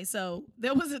is, okay, so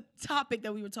there was a topic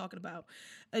that we were talking about.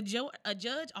 A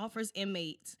judge offers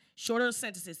inmates shorter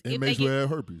sentences It if makes they you get. have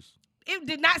herpes. It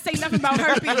did not say nothing about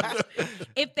herpes.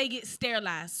 If they get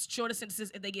sterilized, shorter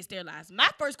sentences if they get sterilized. My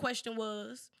first question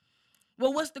was,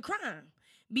 well, what's the crime?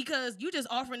 Because you just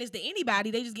offering this to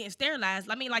anybody, they just getting sterilized.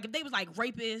 I mean, like if they was like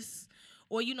rapists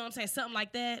or you know what I'm saying, something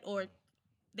like that, or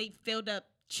they filled up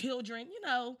children,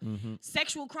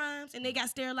 sexual crimes and they got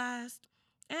sterilized,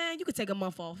 and you could take a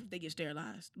month off if they get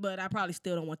sterilized. But I probably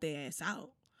still don't want their ass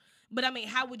out. But I mean,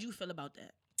 how would you feel about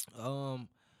that?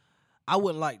 I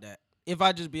wouldn't like that. If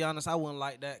I just be honest, I wouldn't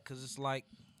like that because it's like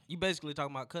you basically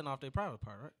talking about cutting off their private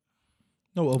part, right?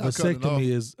 No, a Not cutting it off. vasectomy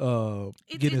is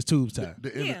getting his tubes tied.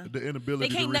 Yeah. The inability They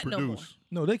to can't nut no reproduce.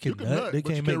 No, they can You can nut. nut, They but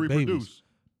you can't can't make reproduce. babies.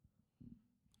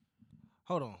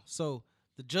 Hold on. So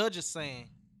the judge is saying,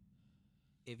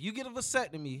 if you get a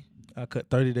vasectomy, I cut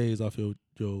 30 days off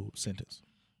your sentence.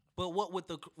 but what would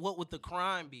the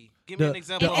crime be? Give me an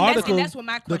example. The of article, that's what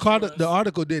my question was. the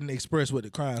article didn't express what the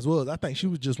crimes was. I think she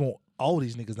would just want all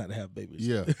these niggas not to have babies.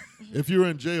 Yeah. If you're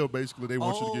in jail, basically, they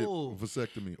want you to Oh. get a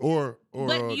vasectomy or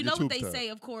But you your know what tube they tied. say,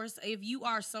 of course, if you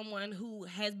are someone who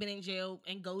has been in jail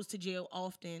and goes to jail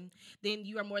often, then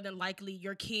you are more than likely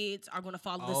your kids are going to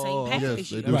follow the same path yes, as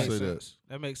they you. do Right. say that.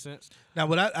 That makes sense. Now,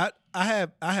 what I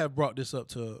have brought this up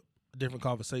to different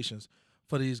conversations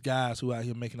for these guys who out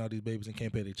here making all these babies and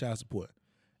can't pay their child support.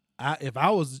 If I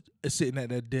was sitting at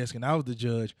that desk and I was the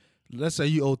judge, let's say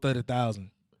you owe $30,000,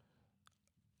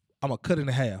 I'm gonna cut it in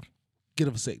half, get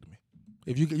a vasectomy.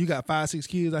 If you got 5-6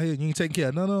 kids out here and you ain't taking care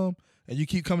of none of them, and you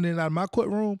keep coming in and out of my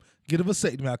courtroom, get a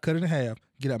vasectomy. I cut it in half,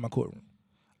 get out of my courtroom.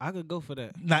 I could go for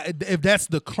that. Now, if that's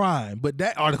the crime, but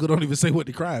that article don't even say what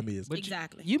the crime is. But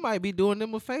Exactly. You might be doing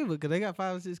them a favor because they got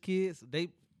 5 or 6 kids. They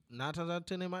 9 times out of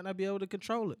 10 they might not be able to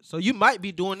control it. So you might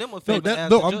be doing them a favor.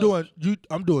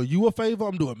 I'm doing you a favor.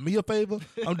 I'm doing me a favor.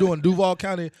 I'm doing Duval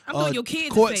County I'm doing your kids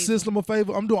a court favor. system a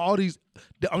favor. I'm doing all these.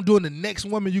 I'm doing the next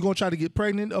woman you're gonna try to get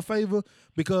pregnant a favor,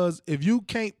 because if you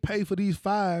can't pay for these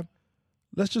 5,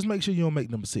 let's just make sure you don't make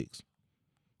number 6.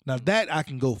 Now that I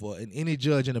can go for, and any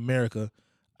judge in America,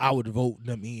 I would vote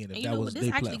them in if And you that know was what? their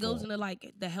This actually platform. goes into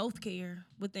like the healthcare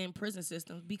within prison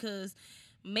systems, because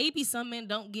maybe some men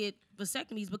don't get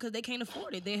vasectomies because they can't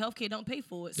afford it. Their healthcare don't pay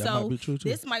for it. That so might be true, too.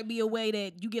 this might be a way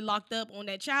that you get locked up on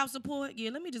that child support.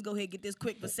 Yeah, let me just go ahead and get this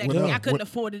quick When vasectomy. I- I couldn't when-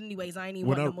 afford it anyways. I ain't even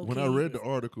When want I no more when kids. I read the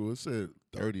article, it said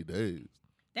 30 days.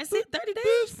 That's it, 30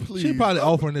 days? Please, She probably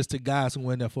offering this to guys who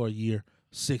went there for a year,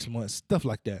 6 months, stuff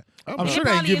like that. I'm not- It sure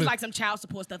they ain't probably giving. is like some child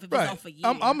support stuff if Right. it's off a year.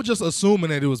 I'm just assuming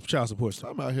that it was child support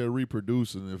stuff. I'm out here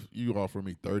reproducing. If you offer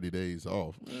me 30 days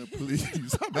off, man,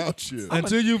 please, I'm out here.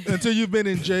 Until you've been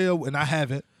in jail, and I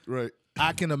haven't, Right,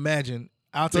 I can imagine.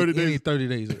 I'll take 30 any days. 30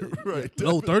 days. right.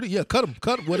 No, 30. Yeah, cut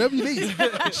them, whatever you need.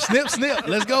 snip.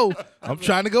 Let's go. I'm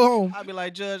trying to go home. I'd be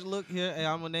like, Judge, look here. Hey,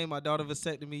 I'm going to name my daughter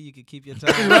vasectomy. You can keep your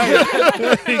time.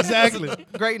 Right. Exactly.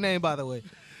 Great name, by the way.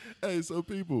 Hey, so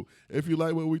people, if you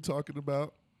like what we're talking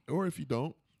about, or if you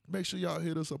don't, make sure y'all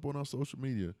hit us up on our social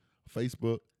media: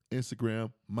 Facebook,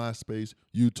 Instagram, MySpace,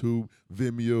 YouTube,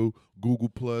 Vimeo, Google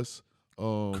Plus,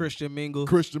 Christian Mingle.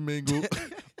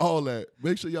 all that.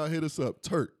 Make sure y'all hit us up.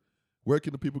 Turk, where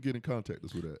can the people get in contact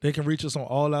us with that? They can reach us on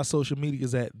all our social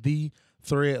medias at The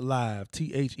Thread Live,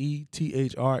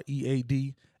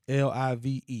 TheThreadLive,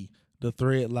 The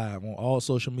Thread Live on all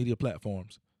social media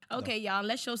platforms. Okay, y'all,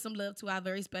 let's show some love to our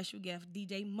very special guest,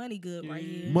 DJ Money Gud, right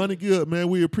here. Money Good, man.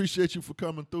 We appreciate you for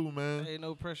coming through, man. Hey,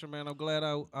 no pressure, man. I'm glad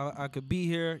I could be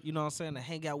here. You know what I'm saying? To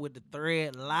hang out with the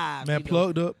Thread Live. Man,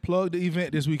 plug the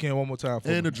event this weekend one more time for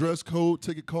And me. the dress code,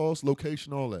 ticket cost,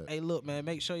 location, all that. Hey, look, man.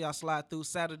 Make sure y'all slide through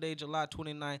Saturday, July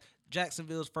 29th.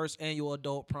 Jacksonville's first annual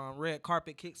adult prom. Red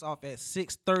carpet kicks off at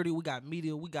 6:30. We got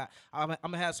media. I'm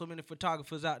gonna have so many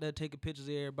photographers out there taking pictures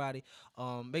of everybody.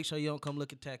 Make sure you don't come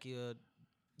looking tacky.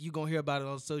 You gonna hear about it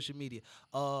on social media.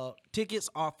 Tickets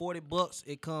are $40.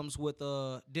 It comes with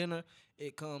dinner.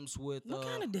 It comes with What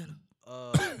kind of dinner?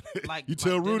 like You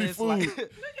tell like Rudy dinner. food.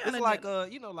 It's like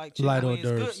like chicken Light wings.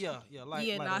 hors Good. d'oeuvres. Yeah. Like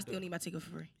Yeah, light no, I hors still d'oeuvres. need my ticket for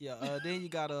free. Yeah. Then you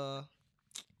got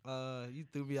you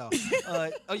threw me off.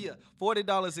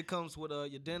 $40. It comes with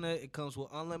your dinner. It comes with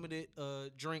unlimited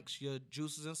drinks, your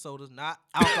juices and sodas, not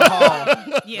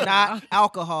alcohol. Yeah, not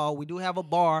alcohol. We do have a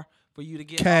bar for you to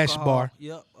get Cash alcohol. bar.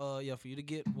 Yep. For you to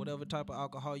get whatever type of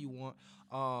alcohol you want.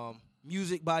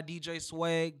 Music by DJ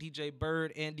Swag, DJ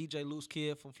Bird, and DJ Loose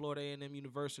Kid from Florida A&M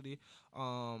University.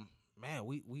 Man,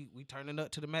 we turning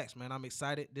up to the max, man. I'm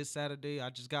excited. This Saturday, I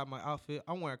just got my outfit.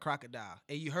 I'm wearing crocodile,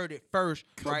 and you heard it first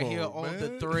right here on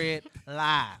the Thread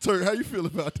Live. Turk, how you feel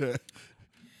about that?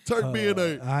 Turk being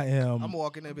I'm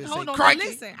walking there and Hold say, on, crikey. now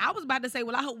listen. I was about to say,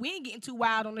 well, I hope we ain't getting too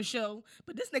wild on the show,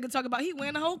 but this nigga talking about he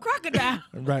wearing a whole crocodile.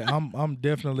 Right, I'm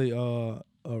definitely a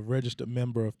registered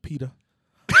member of PETA.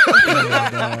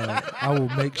 And, I will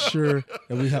make sure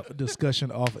that we have a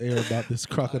discussion off air about this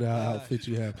crocodile outfit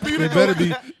you have.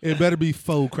 It better be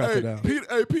faux crocodile.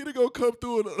 Peter gonna come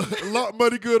through and lock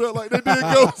Money Good up like they did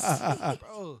Ghost.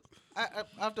 Bro,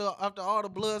 after all the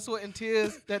blood, sweat, and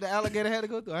tears that the alligator had to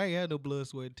go through, I ain't had no blood,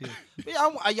 sweat, and tears.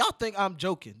 But y'all think I'm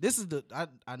joking. This is I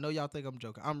know y'all think I'm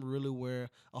joking. I'm really wearing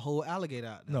a whole alligator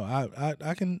out there. No,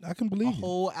 I can believe A you.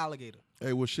 whole alligator.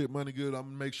 Hey, well, shit, Money Good. I'm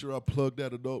gonna make sure I plug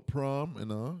that adult prom,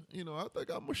 and I think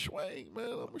I'm a swing,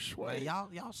 man. I'm a swing. Man,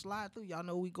 y'all slide through. Y'all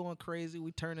know we going crazy.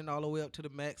 We turning all the way up to the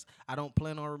max. I don't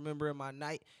plan on remembering my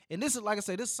night. And this is, like I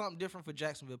say, this is something different for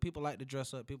Jacksonville. People like to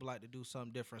dress up. People like to do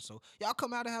something different. So y'all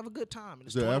come out and have a good time. And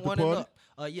it's Is there 21 after and party?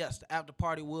 up. Yes, the after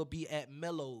party will be at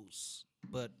Mellows,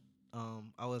 but.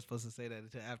 I wasn't supposed to say that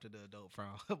until after the adult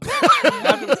prom.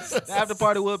 The after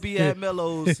party will be at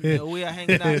Mellows. We are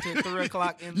hanging out till 3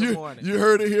 o'clock in the morning. You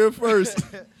heard it here first.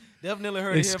 Definitely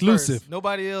heard Exclusive. it here first.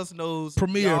 Nobody else knows.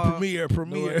 Premiere. Know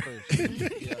it first.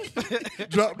 Yeah.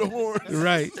 Drop the horn.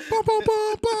 Right. Bum, bum,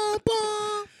 bum, bum,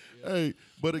 bum. Hey,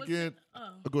 but again,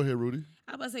 go ahead, Rudy.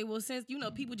 I was about to say, well, since,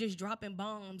 people just dropping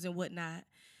bombs and whatnot,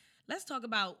 let's talk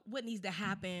about what needs to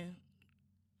happen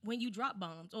when you drop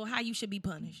bombs or how you should be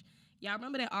punished. Y'all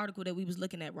remember that article that we was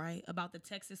looking at, right, about the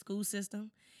Texas school system?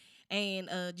 And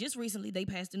just recently they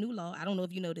passed a new law. I don't know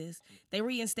if you know this. They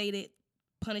reinstated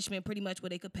punishment pretty much where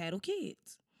they could paddle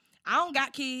kids. I don't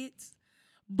got kids,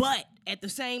 but at the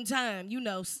same time,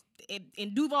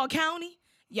 in Duval County,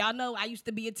 y'all know I used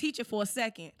to be a teacher for a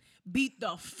second. Beat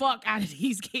the fuck out of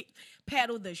these kids.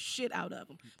 Paddle the shit out of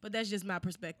them. But that's just my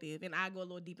perspective, and I go a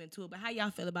little deep into it. But how y'all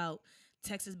feel about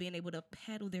Texas being able to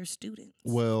paddle their students?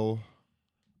 Well,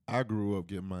 I grew up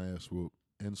getting my ass whooped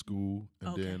in school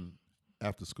and then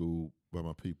after school by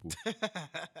my people.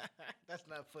 That's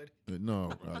not funny.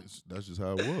 No, that's just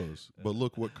how it was. But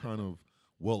look what kind of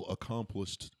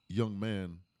well-accomplished young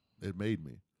man it made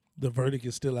me. The verdict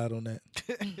is still out on that.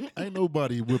 Ain't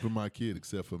nobody whipping my kid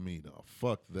except for me, though.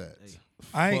 Fuck that.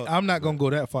 I'm not gonna go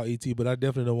that far, ET, but I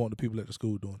definitely don't want the people at the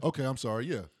school doing it. Okay, I'm sorry.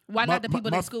 Yeah. Why not the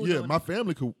people at school Yeah, doing my it?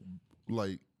 family could,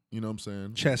 you know what I'm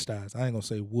saying? Chastise. I ain't gonna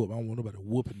say whoop. I don't want nobody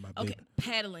whooping my baby. Okay,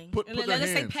 paddling. Put their Let's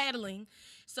say hands. paddling.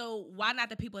 So why not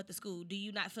the people at the school? Do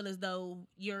you not feel as though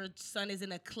your son is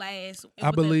in a class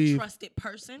with a trusted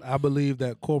person? I believe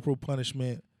that corporal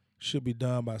punishment should be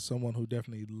done by someone who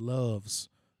definitely loves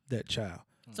that child.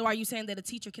 So are you saying that a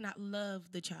teacher cannot love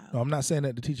the child? No, I'm not saying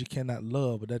that the teacher cannot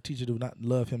love, but that teacher do not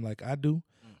love him like I do,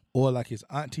 or like his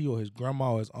auntie or his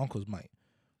grandma or his uncles might.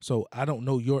 So I don't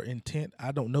know your intent.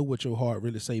 I don't know what your heart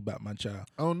really say about my child.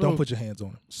 I don't know. Don't put your hands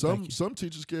on him. Some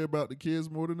teachers care about the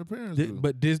kids more than the parents do.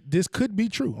 But this could be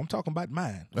true. I'm talking about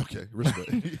mine. Okay,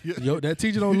 respect. Yo, that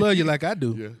teacher don't love you like I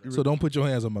do. Yeah, So don't put your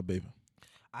hands on my baby.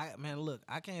 Look,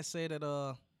 I can't say that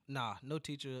Nah, no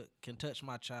teacher can touch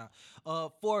my child.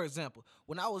 For example,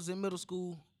 when I was in middle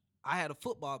school, I had a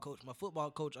football coach. My football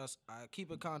coach, I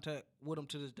keep in contact with him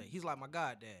to this day. He's like my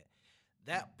goddad.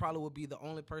 That probably would be the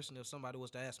only person if somebody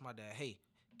was to ask my dad, hey,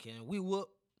 can we whoop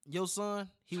your son?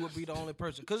 He would be the only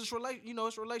person. Because it's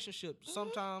relationship.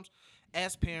 Sometimes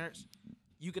as parents,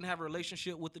 you can have a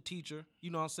relationship with the teacher,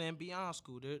 you know what I'm saying, beyond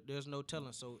school. There's no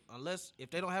telling. So if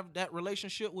they don't have that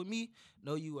relationship with me,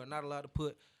 you're not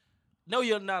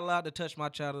allowed to touch my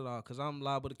child at all because I'm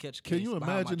liable to catch a case. Can you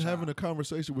imagine having a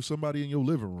conversation with somebody in your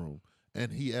living room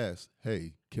and he asks,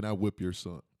 hey, can I whip your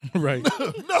son? Right.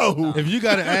 No. If you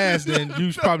got to ask, then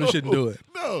you probably shouldn't do it.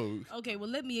 No. Okay, well,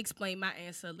 let me explain my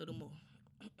answer a little more.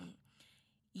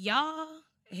 Y'all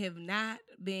have not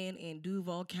been in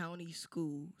Duval County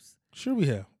schools. Sure we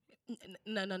have.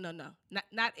 No.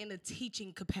 Not in a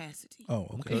teaching capacity. Oh,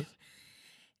 okay.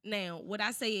 Now, what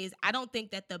I say is I don't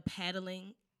think that the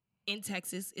paddling in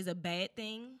Texas is a bad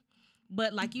thing.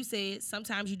 But like you said,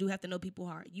 sometimes you do have to know people's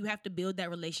heart. You have to build that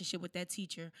relationship with that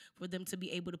teacher for them to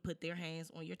be able to put their hands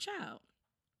on your child.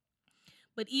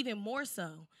 But even more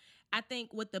so, I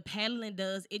think what the paddling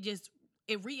does, it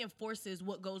reinforces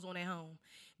what goes on at home.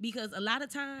 Because a lot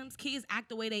of times kids act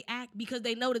the way they act because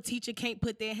they know the teacher can't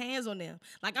put their hands on them.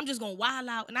 Like, I'm just going to wild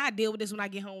out, and I deal with this when I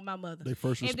get home with my mother. Their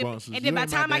first response is, and then you by ain't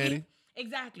the time my I daddy. get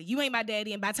exactly, you ain't my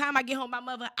daddy. And by the time I get home, my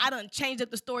mother, I done changed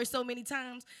up the story so many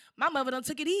times. My mother done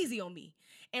took it easy on me.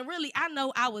 And really, I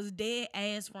know I was dead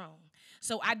ass wrong.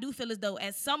 So I do feel as though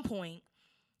at some point,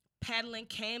 paddling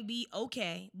can be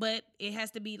okay, but it has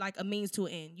to be like a means to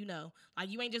an end, you know? Like,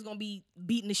 you ain't just gonna be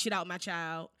beating the shit out of my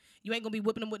child. You ain't gonna be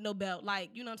whipping them with no belt.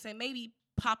 Like, you know what I'm saying? Maybe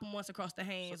pop them once across the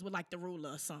hands with like the ruler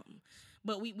or something.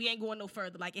 But we ain't going no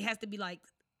further. Like, it has to be like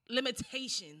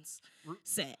limitations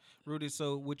set. Rudy,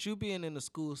 so with you being in the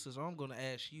school system, I'm gonna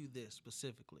ask you this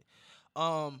specifically.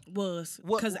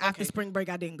 Because after spring break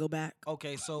I didn't go back.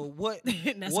 Okay, so what?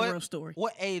 That's a real story.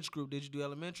 What age group did you do?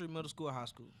 Elementary, middle school, or high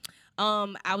school?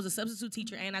 I was a substitute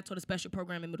teacher and I taught a special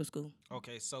program in middle school.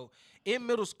 Okay, so in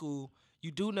middle school,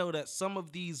 you do know that some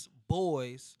of these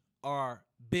boys are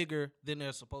bigger than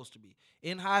they're supposed to be.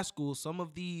 In high school, some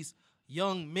of these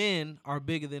young men are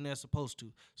bigger than they're supposed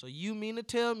to. So you mean to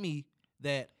tell me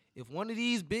that if one of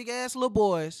these big ass little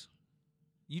boys,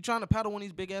 you trying to paddle one of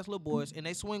these big ass little boys, and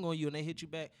they swing on you and they hit you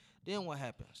back, then what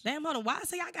happens? Damn, hold on. Why I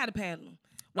say I got to paddle them?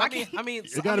 I mean,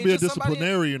 it got to be a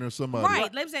disciplinarian or somebody.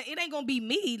 Right. Let me say, it ain't going to be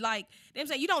me. Like, let me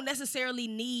say, you don't necessarily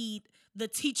need the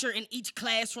teacher in each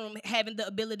classroom having the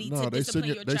ability to discipline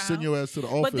your child. They send your ass to the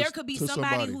office. But there could be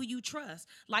somebody who you trust.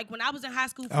 Like, when I was in high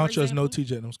school, for I don't trust example, no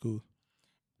teacher at them schools.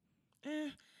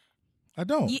 I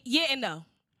don't. Yeah and no.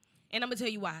 And I'm going to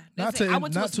tell you why. I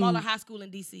went to a smaller high school in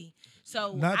D.C.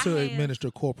 So not to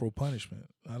administer corporal punishment.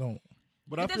 I don't.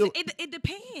 But it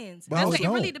depends. It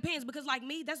really depends because, like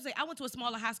me, I went to a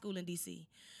smaller high school in D.C.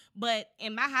 But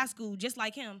in my high school, just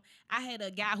like him, I had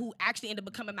a guy who actually ended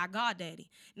up becoming my goddaddy.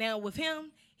 Now, with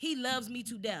him, he loves me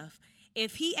to death.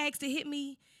 If he asks to hit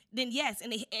me, then yes.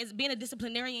 And as being a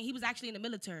disciplinarian, he was actually in the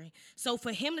military. So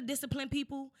for him to discipline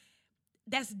people,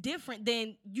 that's different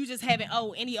than you just having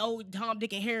any old Tom,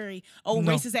 Dick, and Harry,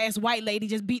 racist ass white lady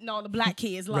just beating all the black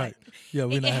kids. Like, right. Yeah,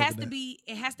 it has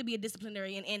to be a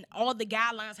disciplinarian, and all the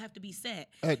guidelines have to be set.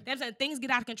 Things get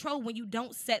out of control when you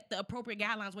don't set the appropriate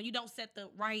guidelines, when you don't set the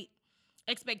right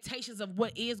expectations of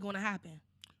what is going to happen.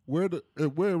 Where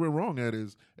we're wrong at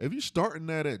is if you're starting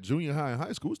that at junior high and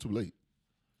high school, it's too late.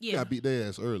 Yeah, you gotta beat their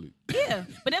ass early. Yeah,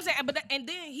 and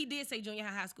then he did say junior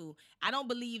high school. I don't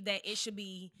believe that it should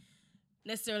be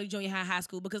necessarily junior high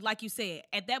school because, like you said,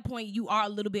 at that point you are a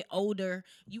little bit older.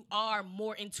 You are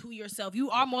more into yourself. You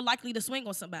are more likely to swing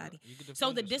on somebody.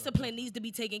 So the discipline needs to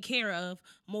be taken care of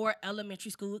more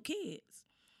elementary school kids.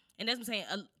 And that's what I'm saying.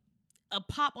 A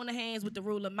pop on the hands with the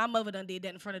ruler. My mother done did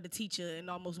that in front of the teacher and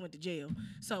almost went to jail.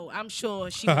 So I'm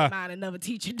sure she wouldn't mind another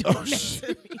teacher doing that to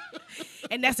me.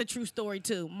 And that's a true story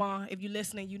too. Ma, if you're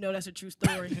listening, you know that's a true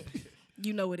story.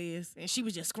 You know it is. And she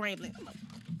was just scrambling.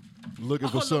 Looking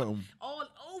for something. All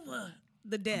over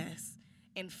the desk.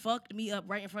 And fucked me up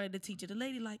right in front of the teacher. The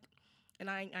lady and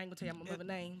I ain't gonna tell you my mother's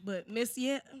name, but Miss,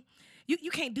 you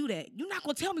can't do that. You're not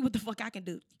gonna tell me what the fuck I can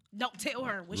do. Don't tell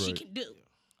her what she can do.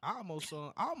 I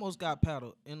almost got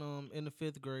paddled in the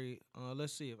 5th grade.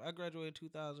 Let's see, if I graduated in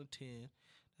 2010,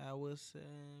 that was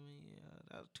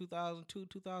 2002,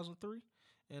 2003,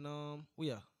 and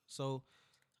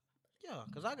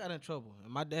cause I got in trouble,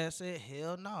 and my dad said,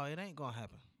 "Hell no, it ain't gonna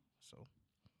happen." So,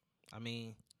 I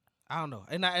mean, I don't know,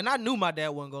 and I knew my dad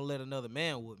wasn't gonna let another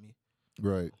man with me.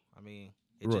 Right. I mean,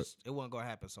 it wasn't gonna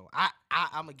happen. So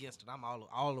I'm against it. I'm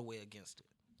all the way against it.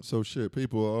 So shit,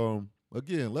 people.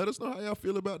 again, let us know how y'all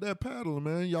feel about that paddling,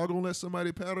 man. Y'all gonna let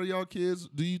somebody paddle y'all kids?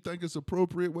 Do you think it's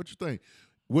appropriate? What you think?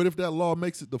 What if that law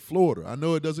makes it to Florida? I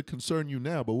know it doesn't concern you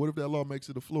now, but what if that law makes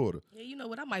it to Florida? Yeah, you know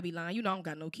what? I might be lying. You know I don't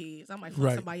got no kids. I might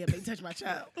fuck somebody up and touch my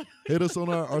child. Hit us on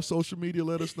our social media.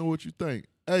 Let us know what you think.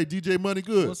 Hey, DJ Money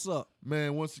Good. What's up?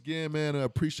 Man, once again, man, I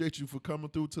appreciate you for coming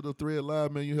through to the Thread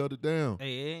Live, man. You held it down.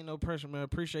 Hey, it ain't no pressure, man.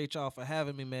 Appreciate y'all for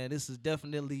having me, man. This is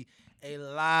definitely a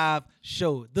live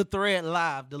show. The Thread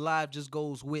Live. The live just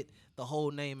goes with the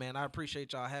whole name, man. I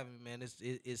appreciate y'all having me, man.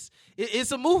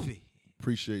 It's a movie.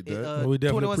 Appreciate that. We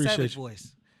definitely 21 appreciate Savage you.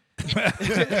 voice.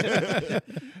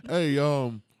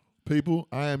 Hey, people,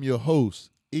 I am your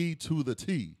host, E to the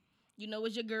T. You know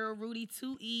it's your girl Rudy,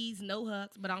 2 E's, no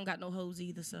hucks, but I don't got no hoes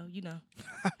either, so you know.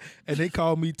 And they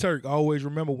call me Turk. Always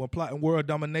remember, when plotting world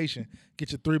domination,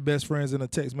 get your 3 best friends in a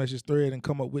text message thread and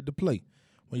come up with the play.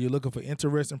 When you're looking for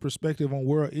interesting perspective on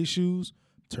world issues,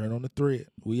 turn on the thread.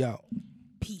 We out.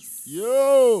 Peace.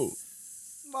 Yo!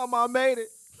 Mama, I made it.